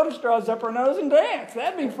 some soda straws up our nose, and dance.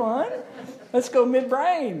 That'd be fun. Let's go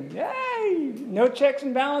midbrain. Yay! No checks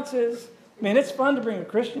and balances. I mean, it's fun to bring a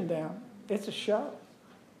Christian down. It's a show.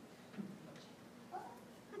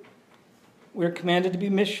 We're commanded to be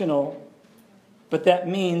missional, but that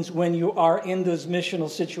means when you are in those missional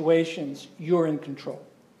situations, you're in control.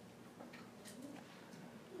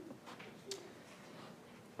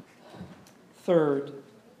 Third,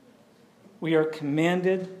 we are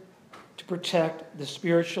commanded to protect the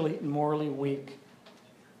spiritually and morally weak.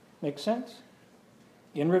 Make sense?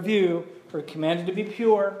 In review, we're commanded to be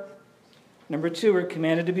pure. Number 2, we're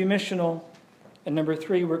commanded to be missional. And number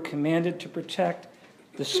 3, we're commanded to protect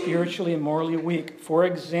the spiritually and morally weak. For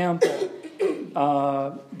example,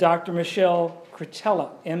 Dr. Michelle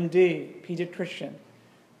Cretella, MD, pediatrician,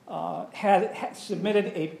 had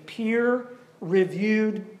submitted a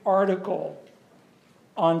peer-reviewed article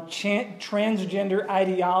on transgender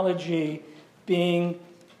ideology being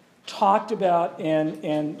talked about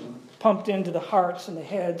and pumped into the hearts and the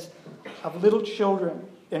heads of little children.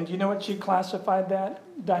 And do you know what she classified that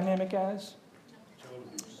dynamic as?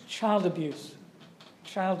 Child abuse.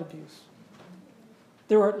 Child abuse.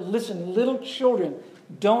 Little children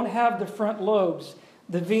don't have the front lobes.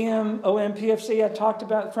 The VMOMPFC I talked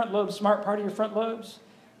about, front lobes, smart part of your front lobes.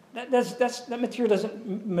 That material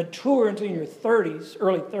doesn't mature until your 30s,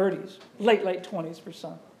 early 30s, late 20s for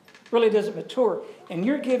some. Really doesn't mature. And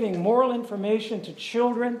you're giving moral information to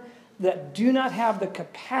children that do not have the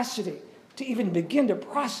capacity to even begin to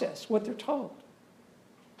process what they're told.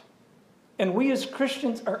 And we as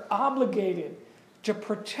Christians are obligated to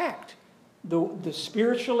protect the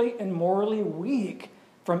spiritually and morally weak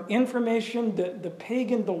from information that the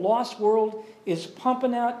pagan, the lost world is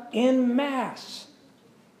pumping out en masse.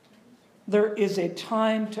 There is a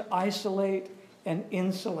time to isolate and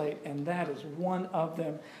insulate, and that is one of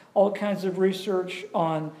them. All kinds of research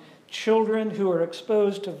on children who are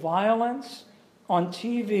exposed to violence on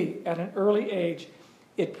TV at an early age.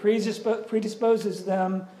 It predisposes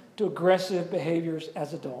them to aggressive behaviors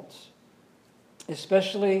as adults,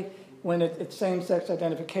 especially when it's same-sex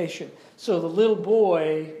identification. So the little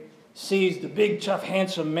boy sees the big, tough,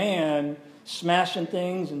 handsome man smashing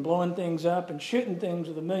things and blowing things up and shooting things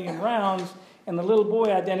with 1,000,000 rounds, and the little boy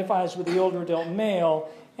identifies with the older adult male,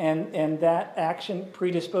 and that action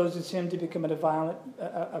predisposes him to become a violent,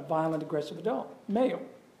 aggressive adult, male.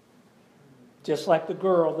 Just like the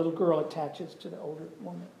little girl attaches to the older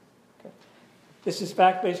woman. Okay. This is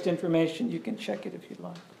fact-based information. You can check it if you'd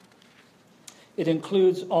like. It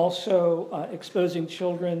includes also exposing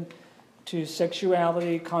children to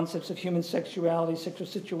sexuality, concepts of human sexuality, sexual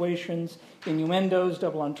situations, innuendos,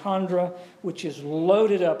 double entendre, which is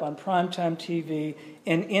loaded up on primetime TV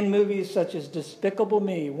and in movies such as Despicable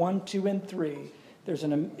Me 1, 2, and 3.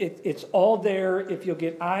 It's all there. If you'll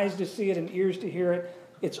get eyes to see it and ears to hear it,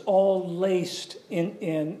 it's all laced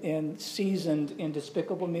in seasoned in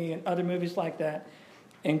Despicable Me and other movies like that,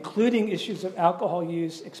 including issues of alcohol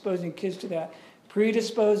use, exposing kids to that,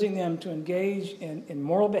 predisposing them to engage in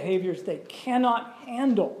moral behaviors they cannot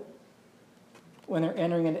handle when they're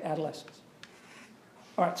entering into adolescence.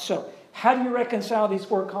 All right, so how do you reconcile these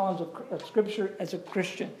 4 columns of Scripture as a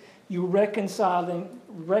Christian? You reconcile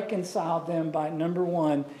them by, number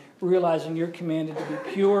 1, realizing you're commanded to be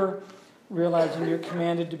pure, realizing you're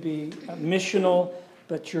commanded to be missional,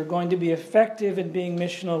 but you're going to be effective in being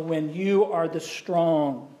missional when you are the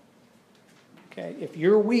strong. Okay, if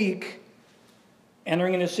you're weak,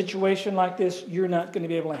 entering in a situation like this, you're not going to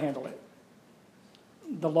be able to handle it.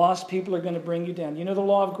 The lost people are going to bring you down. You know the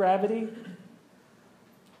law of gravity?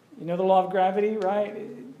 You know the law of gravity,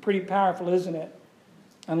 right? Pretty powerful, isn't it?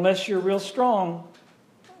 Unless you're real strong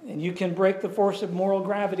and you can break the force of moral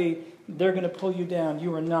gravity, they're going to pull you down.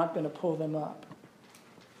 You are not going to pull them up.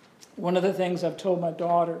 One of the things I've told my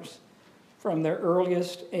daughters from their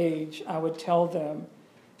earliest age, I would tell them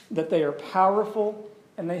that they are powerful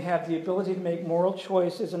and they have the ability to make moral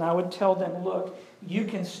choices. And I would tell them, look, you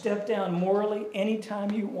can step down morally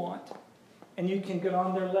anytime you want. And you can get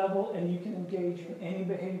on their level and you can engage in any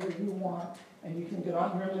behavior you want. And you can get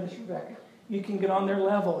on your limits, Rebecca. You can get on their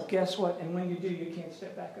level. Guess what? And when you do, you can't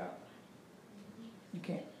step back up. You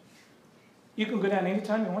can't. You can go down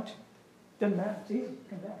anytime you want to. Doesn't matter. It's easy.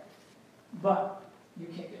 Come back. But you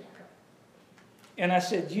can't get back up. And I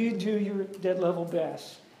said, you do your dead level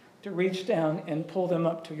best to reach down and pull them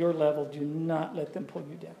up to your level. Do not let them pull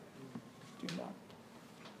you down. Do not.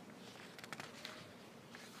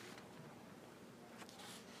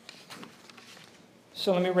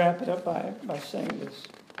 So let me wrap it up by saying this.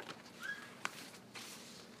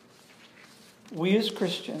 We as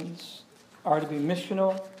Christians are to be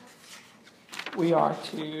missional. We are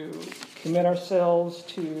to commit ourselves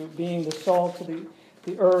to being the salt of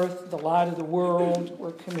the earth, the light of the world.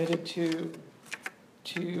 We're committed to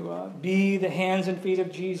be the hands and feet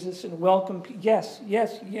of Jesus and welcome. Yes.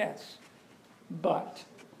 But,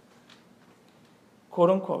 quote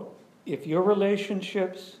unquote, if your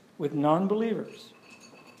relationships with non-believers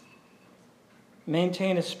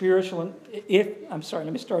maintain a spiritual, if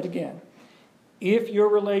your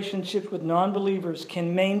relationships with non-believers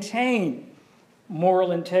can maintain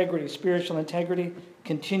moral integrity, spiritual integrity,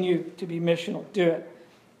 continue to be missional. Do it.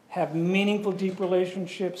 Have meaningful, deep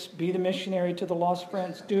relationships. Be the missionary to the lost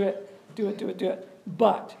friends. Do it.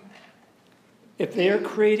 But if they are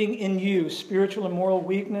creating in you spiritual and moral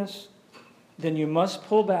weakness, then you must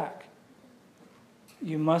pull back.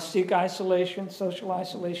 You must seek isolation, social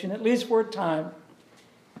isolation, at least for a time,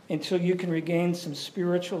 until you can regain some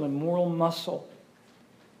spiritual and moral muscle.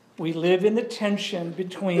 We live in the tension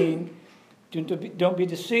between don't be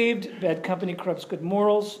deceived, bad company corrupts good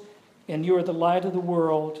morals, and you are the light of the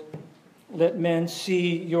world. Let men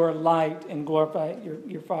see your light and glorify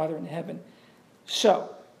your Father in heaven.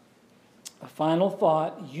 So, a final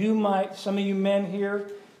thought. Some of you men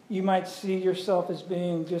here, you might see yourself as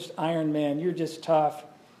being just Iron Man. You're just tough,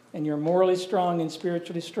 and you're morally strong and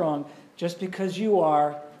spiritually strong. Just because you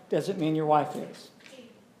are doesn't mean your wife is.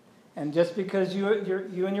 And just because you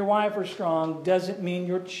and your wife are strong doesn't mean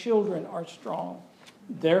your children are strong.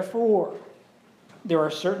 Therefore, there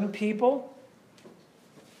are certain people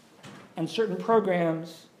and certain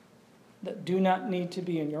programs that do not need to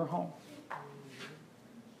be in your home.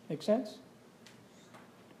 Make sense?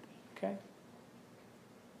 Okay?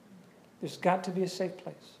 There's got to be a safe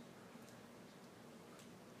place.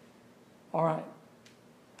 All right.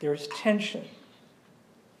 There's tension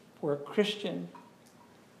for a Christian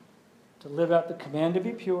to live out the command to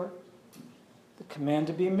be pure, the command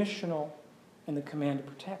to be missional, and the command to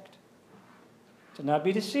protect. To not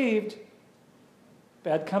be deceived,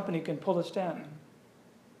 bad company can pull us down.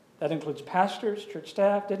 That includes pastors, church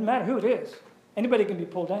staff, doesn't matter who it is. Anybody can be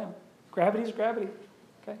pulled down. Gravity is gravity.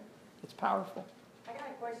 Okay? It's powerful. I got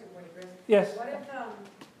a question for you, Chris. Yes. What if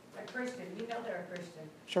a Christian, you know they're a Christian,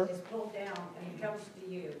 Sure. is pulled down and he comes to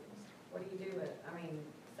you? What do you do with it? I mean,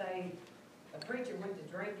 say a preacher went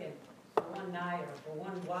to drinking for one night or for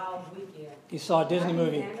one wild weekend. You saw a Disney How do you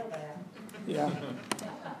movie. handle that? Yeah.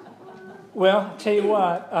 Well, I'll tell you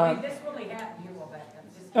what. I mean, this really happened. You will back up.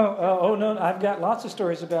 Just- Oh, no, I've got lots of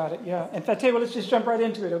stories about it, yeah. In fact, tell you what, let's just jump right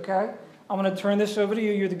into it, okay? I'm going to turn this over to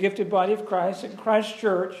you. You're the gifted body of Christ. At Christ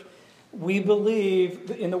Church, we believe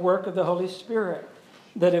in the work of the Holy Spirit.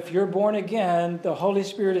 That if you're born again, the Holy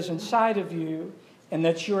Spirit is inside of you, and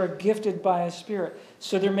that you are gifted by a Spirit.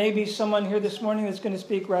 So there may be someone here this morning that's going to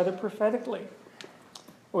speak rather prophetically.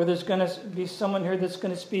 Or there's going to be someone here that's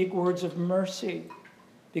going to speak words of mercy.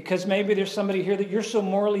 Because maybe there's somebody here that you're so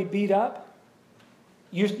morally beat up,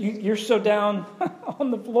 you're so down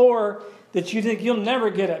on the floor that you think you'll never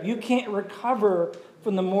get up. You can't recover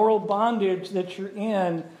from the moral bondage that you're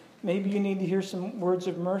in. Maybe you need to hear some words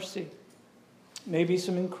of mercy. Maybe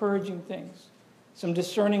some encouraging things. Some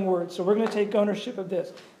discerning words. So we're going to take ownership of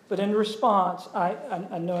this. But in response, I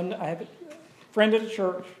know I have a friend at a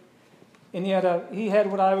church, and he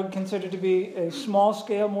had what I would consider to be a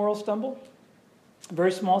small-scale moral stumble. A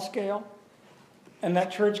very small scale. And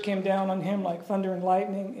that church came down on him like thunder and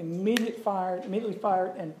lightning, immediately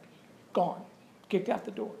fired, and gone. Kicked out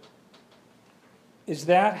the door. Is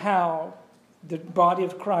that how the body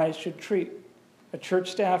of Christ should treat a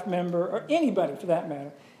church staff member, or anybody for that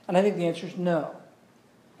matter? And I think the answer is no.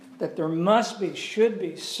 That there should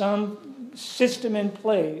be some system in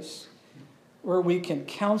place where we can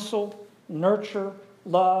counsel, nurture,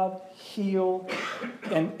 love, heal,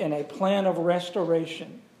 and a plan of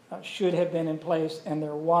restoration should have been in place, and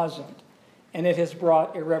there wasn't. And it has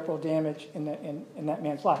brought irreparable damage in that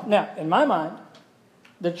man's life. Now, in my mind,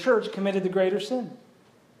 the church committed the greater sin.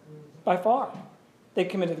 By far. They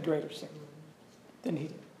committed the greater sin than he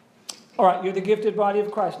did. All right, you're the gifted body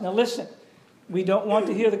of Christ. Now listen, we don't want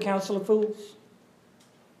to hear the counsel of fools.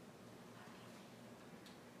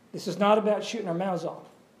 This is not about shooting our mouths off.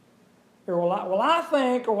 Or will I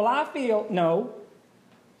think, or will I feel? No.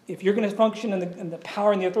 If you're going to function in the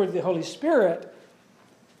power and the authority of the Holy Spirit,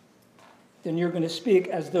 then you're going to speak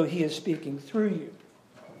as though he is speaking through you.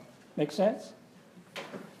 Make sense?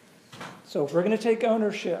 So if we're going to take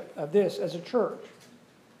ownership of this as a church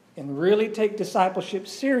and really take discipleship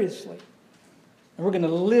seriously, and we're going to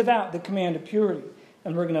live out the command of purity,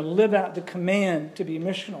 and we're going to live out the command to be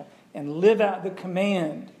missional, and live out the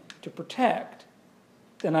command to protect,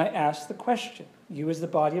 then I ask the question, you as the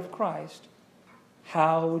body of Christ,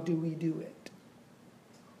 how do we do it?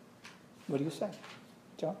 What do you say?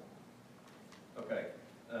 John? Okay.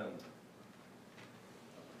 I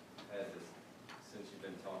had this, since you've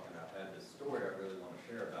been talking, I've had this story I really want to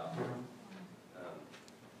share about.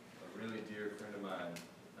 A really dear friend of mine,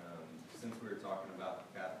 since we were talking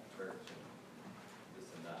about the Catholic Church and this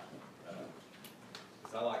and that,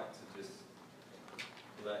 because I like to just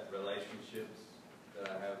let relationships that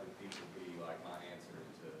I have with people be like my answer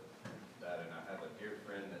to that. And I have a dear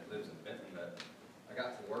friend that lives in Benton that I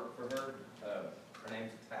got to work for her. Her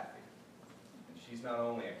name's Taffy. And she's not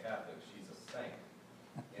only a Catholic, she's a saint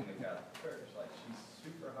in the Catholic Church. Like, she's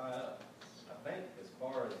super high up, I think, as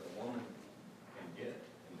far as a woman can get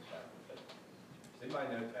in the Catholic Church. Does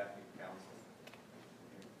anybody know Taffy Council?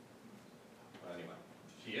 Well, anyway,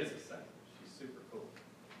 she is a saint. She's super cool.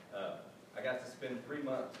 I got to spend 3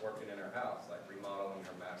 months working in her house, like remodeling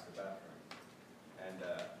her master bathroom. And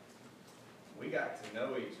we got to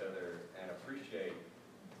know each other and appreciate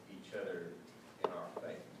each other in our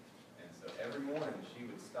faith. And so every morning she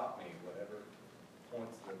would stop me, whatever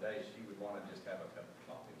points of the day, she would want to just have a cup of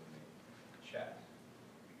coffee with me, chat,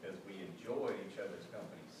 because we enjoyed each other's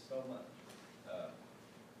company so much.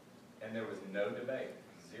 And there was no debate,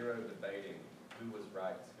 zero debating who was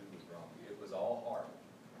right, who was wrong. It was all heart.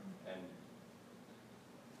 And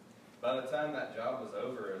by the time that job was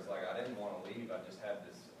over, it was like I didn't want to leave. I just had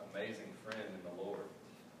this amazing friend in the Lord.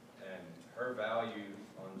 And her value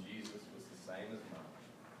on Jesus was the same as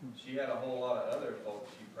mine. She had a whole lot of other folks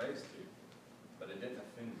she prays to, but it didn't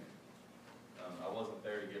offend me. I wasn't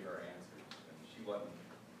there to give her answers, and she wasn't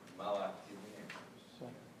in my life to give me answers.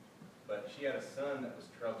 But she had a son that was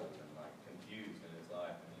troubled and like confused in his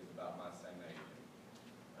life, and he was about my same age.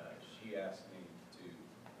 And, she asked me to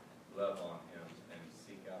love on him and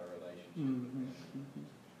seek out a relationship with him.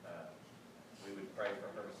 We would pray for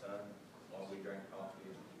her son while we drank coffee.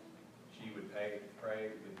 She would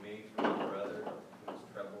pray with me for my brother who was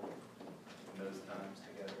troubled in those times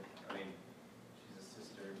together. I mean, she's a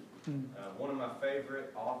sister. One of my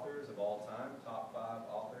favorite authors of all time, top 5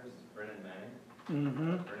 authors, is Brennan Manning.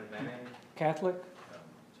 Brennan Manning. Catholic?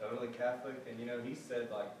 Totally Catholic. And you know, he said,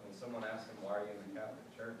 like, when someone asked him, why are you in the Catholic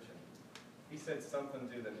Church? And he said something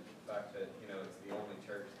to the fact that, you know, it's the only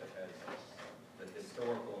church that has the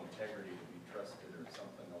historical integrity to be trusted or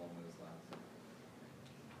something along those lines.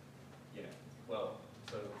 You know, well,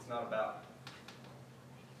 so it's not about,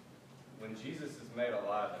 when Jesus is made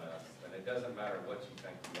alive in us, then it doesn't matter what you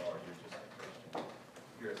think you are, you're just a Christian.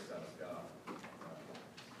 You're a son of God.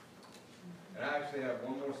 And I actually have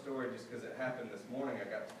one more story just because it happened this morning. I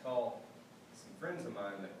got to call some friends of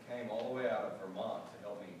mine that came all the way out of Vermont to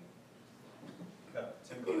help me cut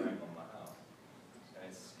the timber frame on my house. And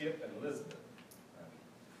it's Skip and Elizabeth.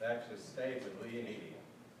 They actually stayed with Lee and Edie.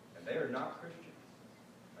 And they are not Christians.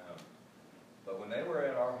 But when they were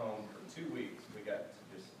at our home for 2 weeks, we got to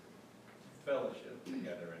just fellowship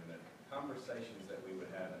together, and the conversations that we would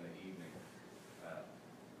have in the evening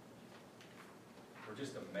were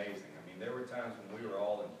just amazing. I mean, there were times when we were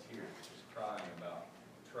all in tears, just crying about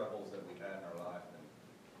troubles that we had in our life and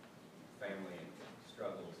family and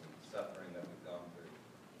struggles and suffering that we've gone through.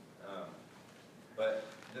 But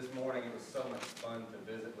this morning it was so much fun to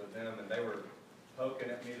visit with them, and they were poking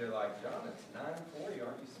at me. They're like, John, it's 9:40.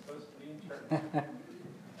 Aren't you supposed to be in church?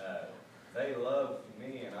 They love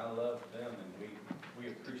me, and I love them, and we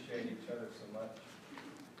appreciate each other so much.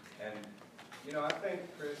 And you know, I think,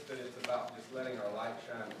 Chris, that it's about just letting our light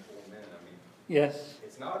shine before men. I mean, Yes.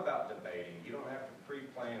 it's not about debating. You don't have to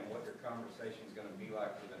pre-plan what your conversation is going to be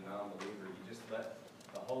like with a non-believer. You just let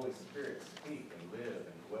the Holy Spirit speak and live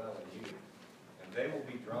and dwell in you, and they will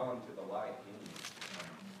be drawn to the light in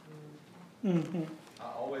you.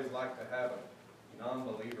 I always like to have a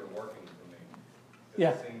non-believer working for me.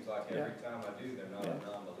 Yeah. It seems like every time I do, they're not a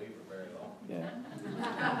non-believer very long. Yeah.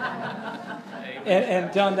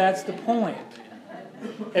 And John, that's the point.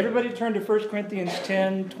 Everybody turn to 1 Corinthians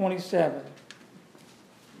 10:27.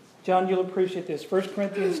 John, you'll appreciate this. 1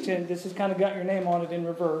 Corinthians 10, this has kind of got your name on it in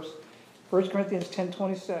reverse. 1 Corinthians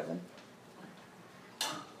 10:27.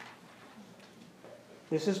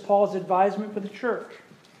 This is Paul's advisement for the church.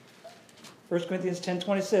 1 Corinthians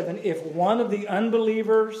 10:27. If one of the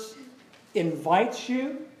unbelievers invites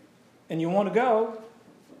you and you want to go,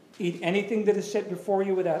 eat anything that is set before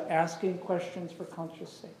you without asking questions for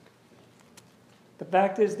conscience sake. The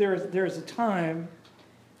fact is, there is a time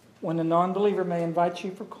when a non-believer may invite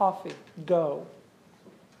you for coffee. Go.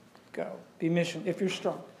 Go. Be mission, if you're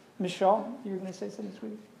strong. Miss Shaw, you were going to say something,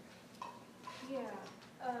 sweetie? Yeah.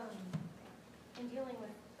 In dealing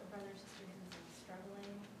with a brother or sister who's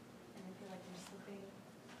struggling and I feel like they're slipping,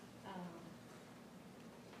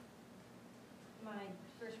 my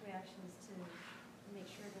first reaction is to make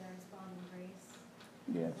sure that I respond in grace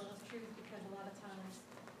Yes. as well as truth, because a lot of times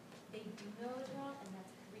they do know it's wrong, and that's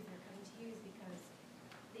the reason they're coming to you, is because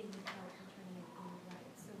they need help in turning everything right.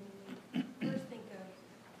 So when we first think of,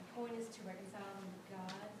 the point is to reconcile them with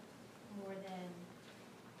God more than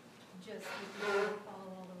just follow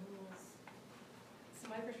all the rules. So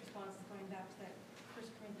my first response is going back to that 1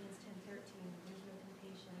 Corinthians 10:13, there's no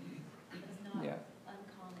temptation that is not Yeah.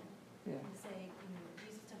 uncommon. Yeah. And say,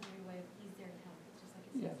 Jesus took me away, he's there to help. It's just like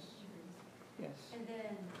it says Yes. in Hebrews. Yes. And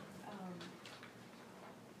then,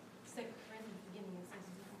 2 Corinthians beginning, it says,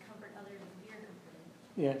 you can comfort others as we are comforted.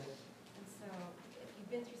 Yes. And so, if you've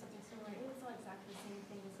been through something similar, it was not exactly the same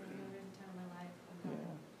thing as in another time in my life. God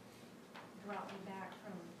Yeah. brought me back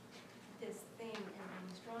from this thing and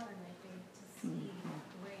be stronger in my faith to see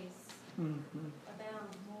grace abound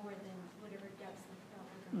more than whatever depths I felt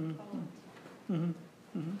like I was falling into.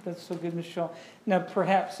 That's so good, Ms. Shaw. Now,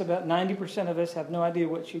 perhaps about 90% of us have no idea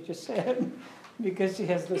what she just said because she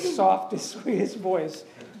has the softest, sweetest voice.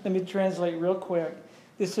 Let me translate real quick.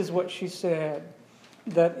 This is what she said,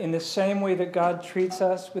 that in the same way that God treats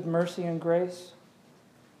us with mercy and grace,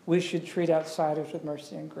 we should treat outsiders with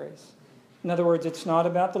mercy and grace. In other words, it's not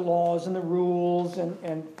about the laws and the rules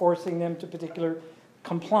and forcing them to particular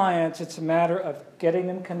compliance. It's a matter of getting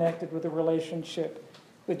them connected with a relationship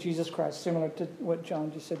with Jesus Christ, similar to what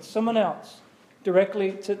John just said. Someone else,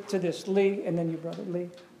 directly to this. Lee, and then you, Brother Lee.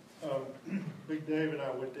 Big Dave and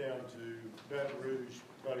I went down to Baton Rouge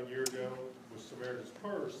about a year ago with Samaritan's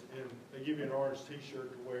Purse, and they give you an orange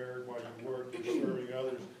T-shirt to wear while you work, you're serving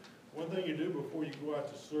others. One thing you do before you go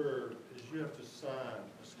out to serve is you have to sign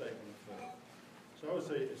a statement of faith. So I would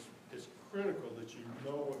say it's critical that you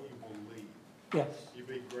know what you believe. Yes. You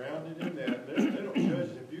be grounded in that. They don't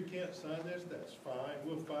judge it. If you can't sign this, that's fine.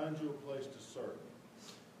 We'll find you a place to serve.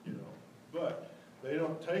 You know, but they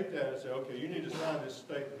don't take that and say, okay, you need to sign this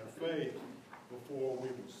statement of faith before we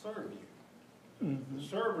will serve you. Mm-hmm. The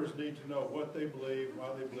servers need to know what they believe, why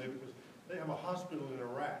they believe it, because they have a hospital in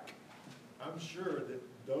Iraq. I'm sure that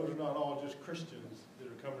those are not all just Christians that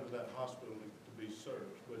are coming to that hospital to be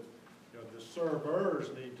served, but you know, the servers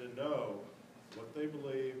need to know what they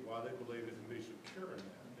believe, why they believe it, and be secure in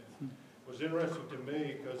that. And it was interesting to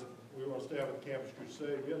me because we were on staff at Campus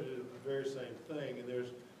Crusade. We had to do the very same thing, and there's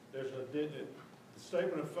the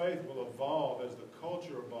statement of faith will evolve as the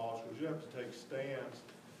culture evolves, because you have to take stands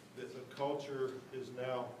that the culture is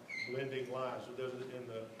now blending lives. So there's in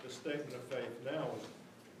the statement of faith now is,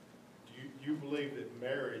 do you believe that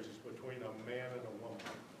marriage is between a man and a woman?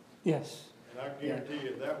 Yes. And I guarantee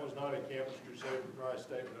you that was not a Campus Crusade for Christ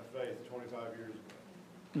statement of faith 25 years ago.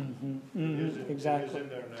 Mm-hmm. Mm-hmm. Exactly. It is in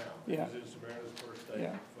there now. Yeah. It is in Samaritan's First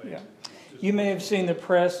statement of faith. Yeah. You may have seen the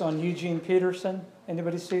press on Eugene Peterson.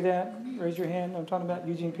 Anybody see that? Raise your hand. I'm talking about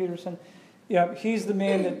Eugene Peterson. Yeah, he's the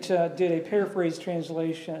man that did a paraphrase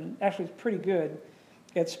translation. Actually, it's pretty good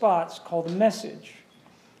at spots, called The Message.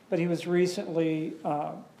 But he was recently,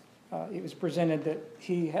 it was presented that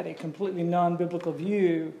he had a completely non-biblical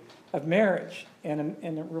view of marriage and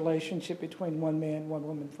a relationship between one man, one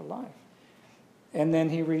woman for life. And then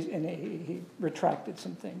he retracted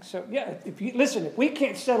some things. So yeah, if we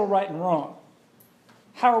can't settle right and wrong,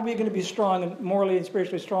 how are we going to be strong and morally and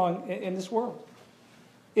spiritually strong in this world?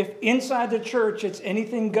 If inside the church it's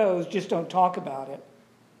anything goes, just don't talk about it.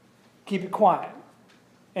 Keep it quiet.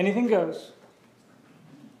 Anything goes.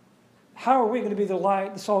 How are we going to be the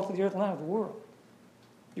light, the salt of the earth, and light of the world?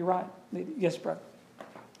 You're right. Yes, brother.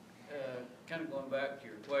 Kind of going back to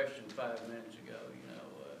your question 5 minutes ago,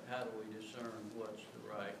 how do we discern what's the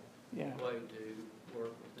right way to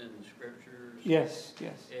work within the scriptures? Yes,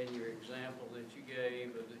 yes. And your example that you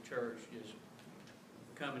gave of the church just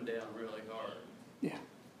coming down really hard. Yeah.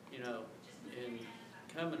 And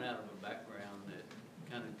coming out of a background that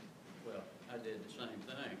kind of, I did the same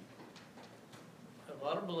thing. A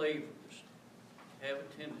lot of believers have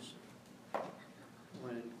a tendency,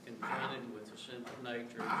 when confronted with the sinful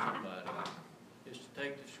nature of somebody, is to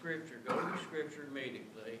take the scripture, go to the scripture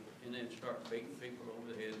immediately, and then start beating people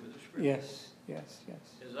over the head with the scripture. Yes, yes, yes.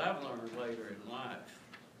 As I've learned later in life,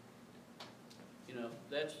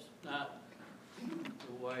 that's not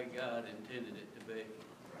the way God intended it to be.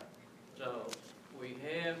 So we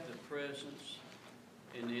have the presence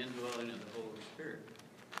and the indwelling of the Holy Spirit.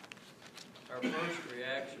 Our first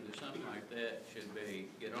reaction to something like that should be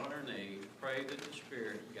get on our knees, pray that the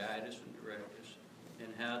Spirit guide us and direct us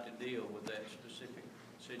in how to deal with that specific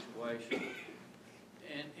situation.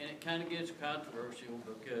 And it kind of gets controversial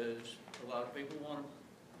because a lot of people want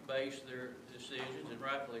to base their decisions, and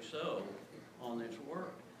rightfully so, on this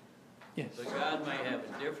work. Yes. But God may have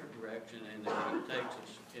a different direction in that He takes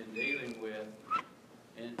us in dealing with,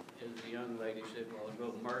 and as the young lady said a while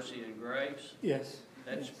ago, mercy and grace. Yes.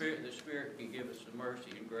 That Spirit, the Spirit can give us the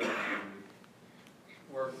mercy and grace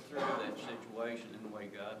to work through that situation in the way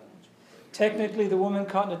God wants it. Technically, the woman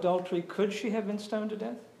caught in adultery, could she have been stoned to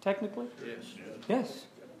death? Technically? Yes. Yes.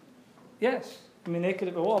 Yes. I mean, they could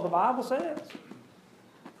have, the Bible says.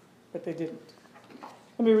 But they didn't.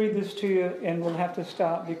 Let me read this to you, and we'll have to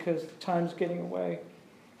stop because time's getting away.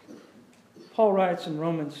 Paul writes in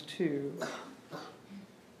Romans 2,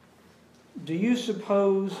 do you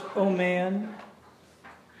suppose, O man,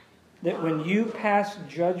 that when you pass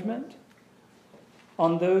judgment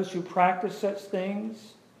on those who practice such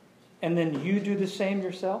things, and then you do the same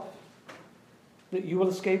yourself, that you will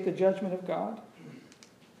escape the judgment of God?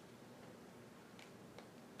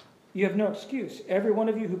 You have no excuse. Every one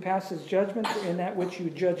of you who passes judgment in that which you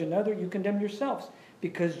judge another, you condemn yourselves,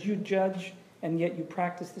 because you judge and yet you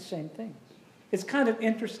practice the same things. It's kind of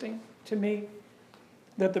interesting to me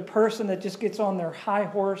that the person that just gets on their high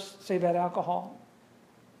horse, say about alcohol,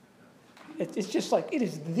 it's just like it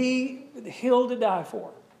is the hill to die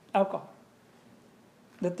for, alcohol.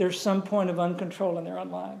 That there's some point of uncontrol in their own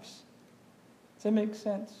lives. Does that make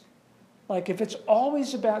sense? Like if it's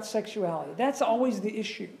always about sexuality, that's always the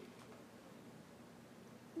issue.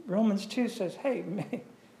 Romans 2 says, hey,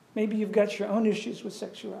 maybe you've got your own issues with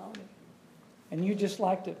sexuality, and you just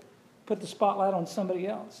like to put the spotlight on somebody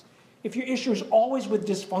else. If your issue is always with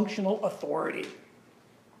dysfunctional authority,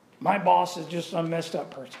 my boss is just some messed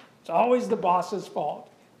up person. It's always the boss's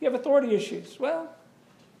fault. You have authority issues. Well,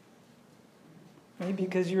 maybe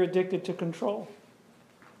because you're addicted to control.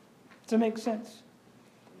 Does that make sense?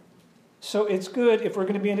 So it's good if we're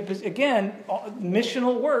going to be in a position. Again,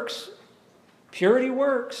 missional works, purity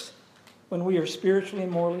works when we are spiritually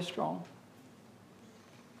and morally strong.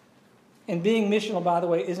 And being missional, by the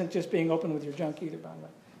way, isn't just being open with your junk either, by the way.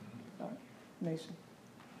 All right. Mason.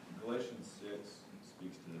 Galatians 6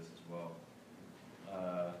 speaks to this as well.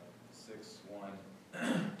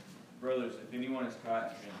 6:1. Brothers, if anyone is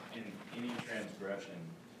caught in any transgression,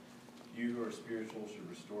 you who are spiritual should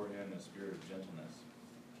restore him in a spirit of gentleness.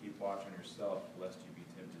 Keep watch on yourself, lest you be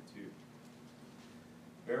tempted too.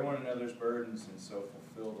 Bear one another's burdens, and so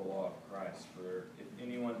fulfill the law of Christ. For if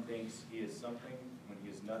anyone thinks he is something when he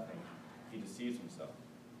is nothing, he deceives himself.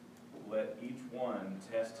 Let each one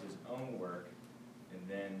test his own work, and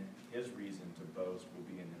then his reason to boast will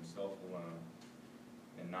be in himself alone,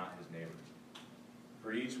 and not his neighbor.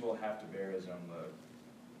 For each will have to bear his own load.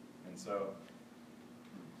 And so,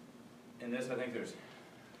 in this, I think there's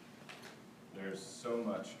so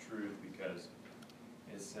much truth, because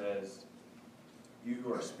it says, you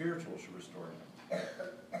who are spiritual should restore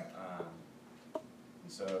him. And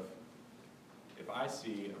so if I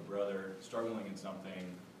see a brother struggling in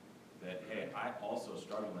something that, hey, I also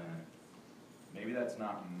struggle in it, maybe that's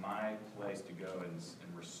not my place to go and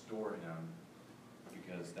restore him,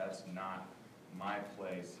 because that's not my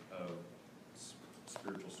place of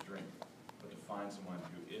spiritual strength, but to find someone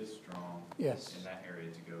who is strong Yes. in that area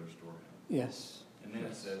to go restore him. Yes. And then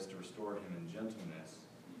it says to restore him in gentleness,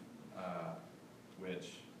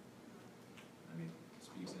 which, I mean,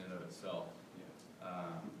 speaks in and of itself.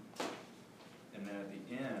 And then at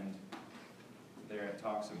the end, there it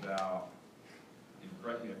talks about, and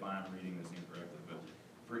correct me if I'm reading this incorrectly, but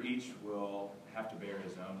for each will have to bear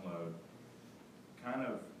his own load, kind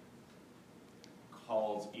of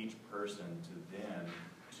calls each person to then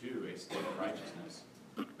to a state of righteousness,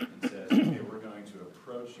 and says, okay, we're going to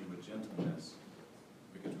approach you with gentleness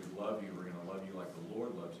because we love you. We're going to love you like the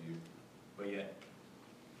Lord loves you. But yet,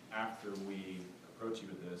 after we approach you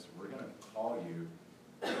with this, we're going to call you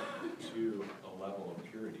to a level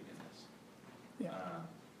of purity in this. Yeah.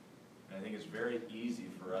 And I think it's very easy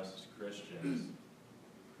for us as Christians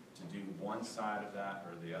to do one side of that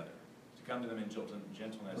or the other. To come to them in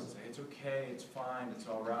gentleness and say, it's okay, it's fine, it's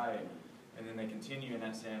all right. And then they continue in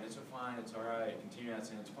that sin, it's fine, it's all right. Continue in that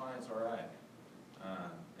sin, it's fine, it's all right.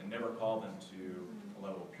 And never call them to a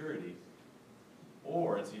level of purity.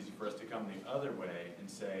 Or it's easy for us to come the other way and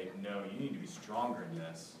say, no, you need to be stronger in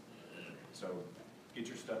this. So get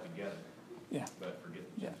your stuff together. Yeah. But forget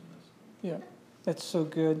the gentleness. Yeah. That's so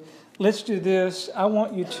good. Let's do this. I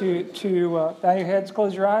want you to bow your heads,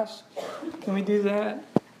 close your eyes. Can we do that?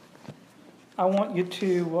 I want you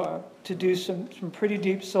to do some pretty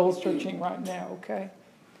deep soul searching right now, okay?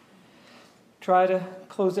 Try to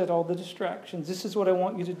close out all the distractions. This is what I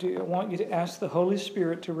want you to do. I want you to ask the Holy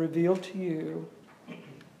Spirit to reveal to you,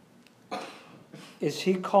 is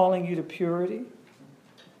He calling you to purity?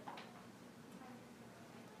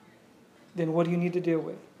 Then what do you need to deal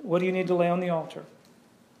with? What do you need to lay on the altar?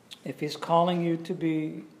 If He's calling you to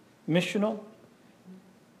be missional,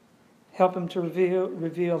 help Him to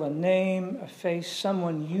reveal a name, a face,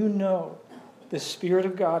 someone you know the Spirit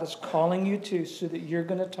of God is calling you to, so that you're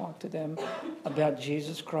going to talk to them about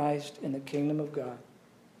Jesus Christ and the kingdom of God.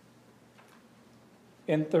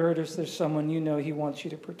 And third, is there someone you know He wants you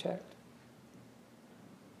to protect?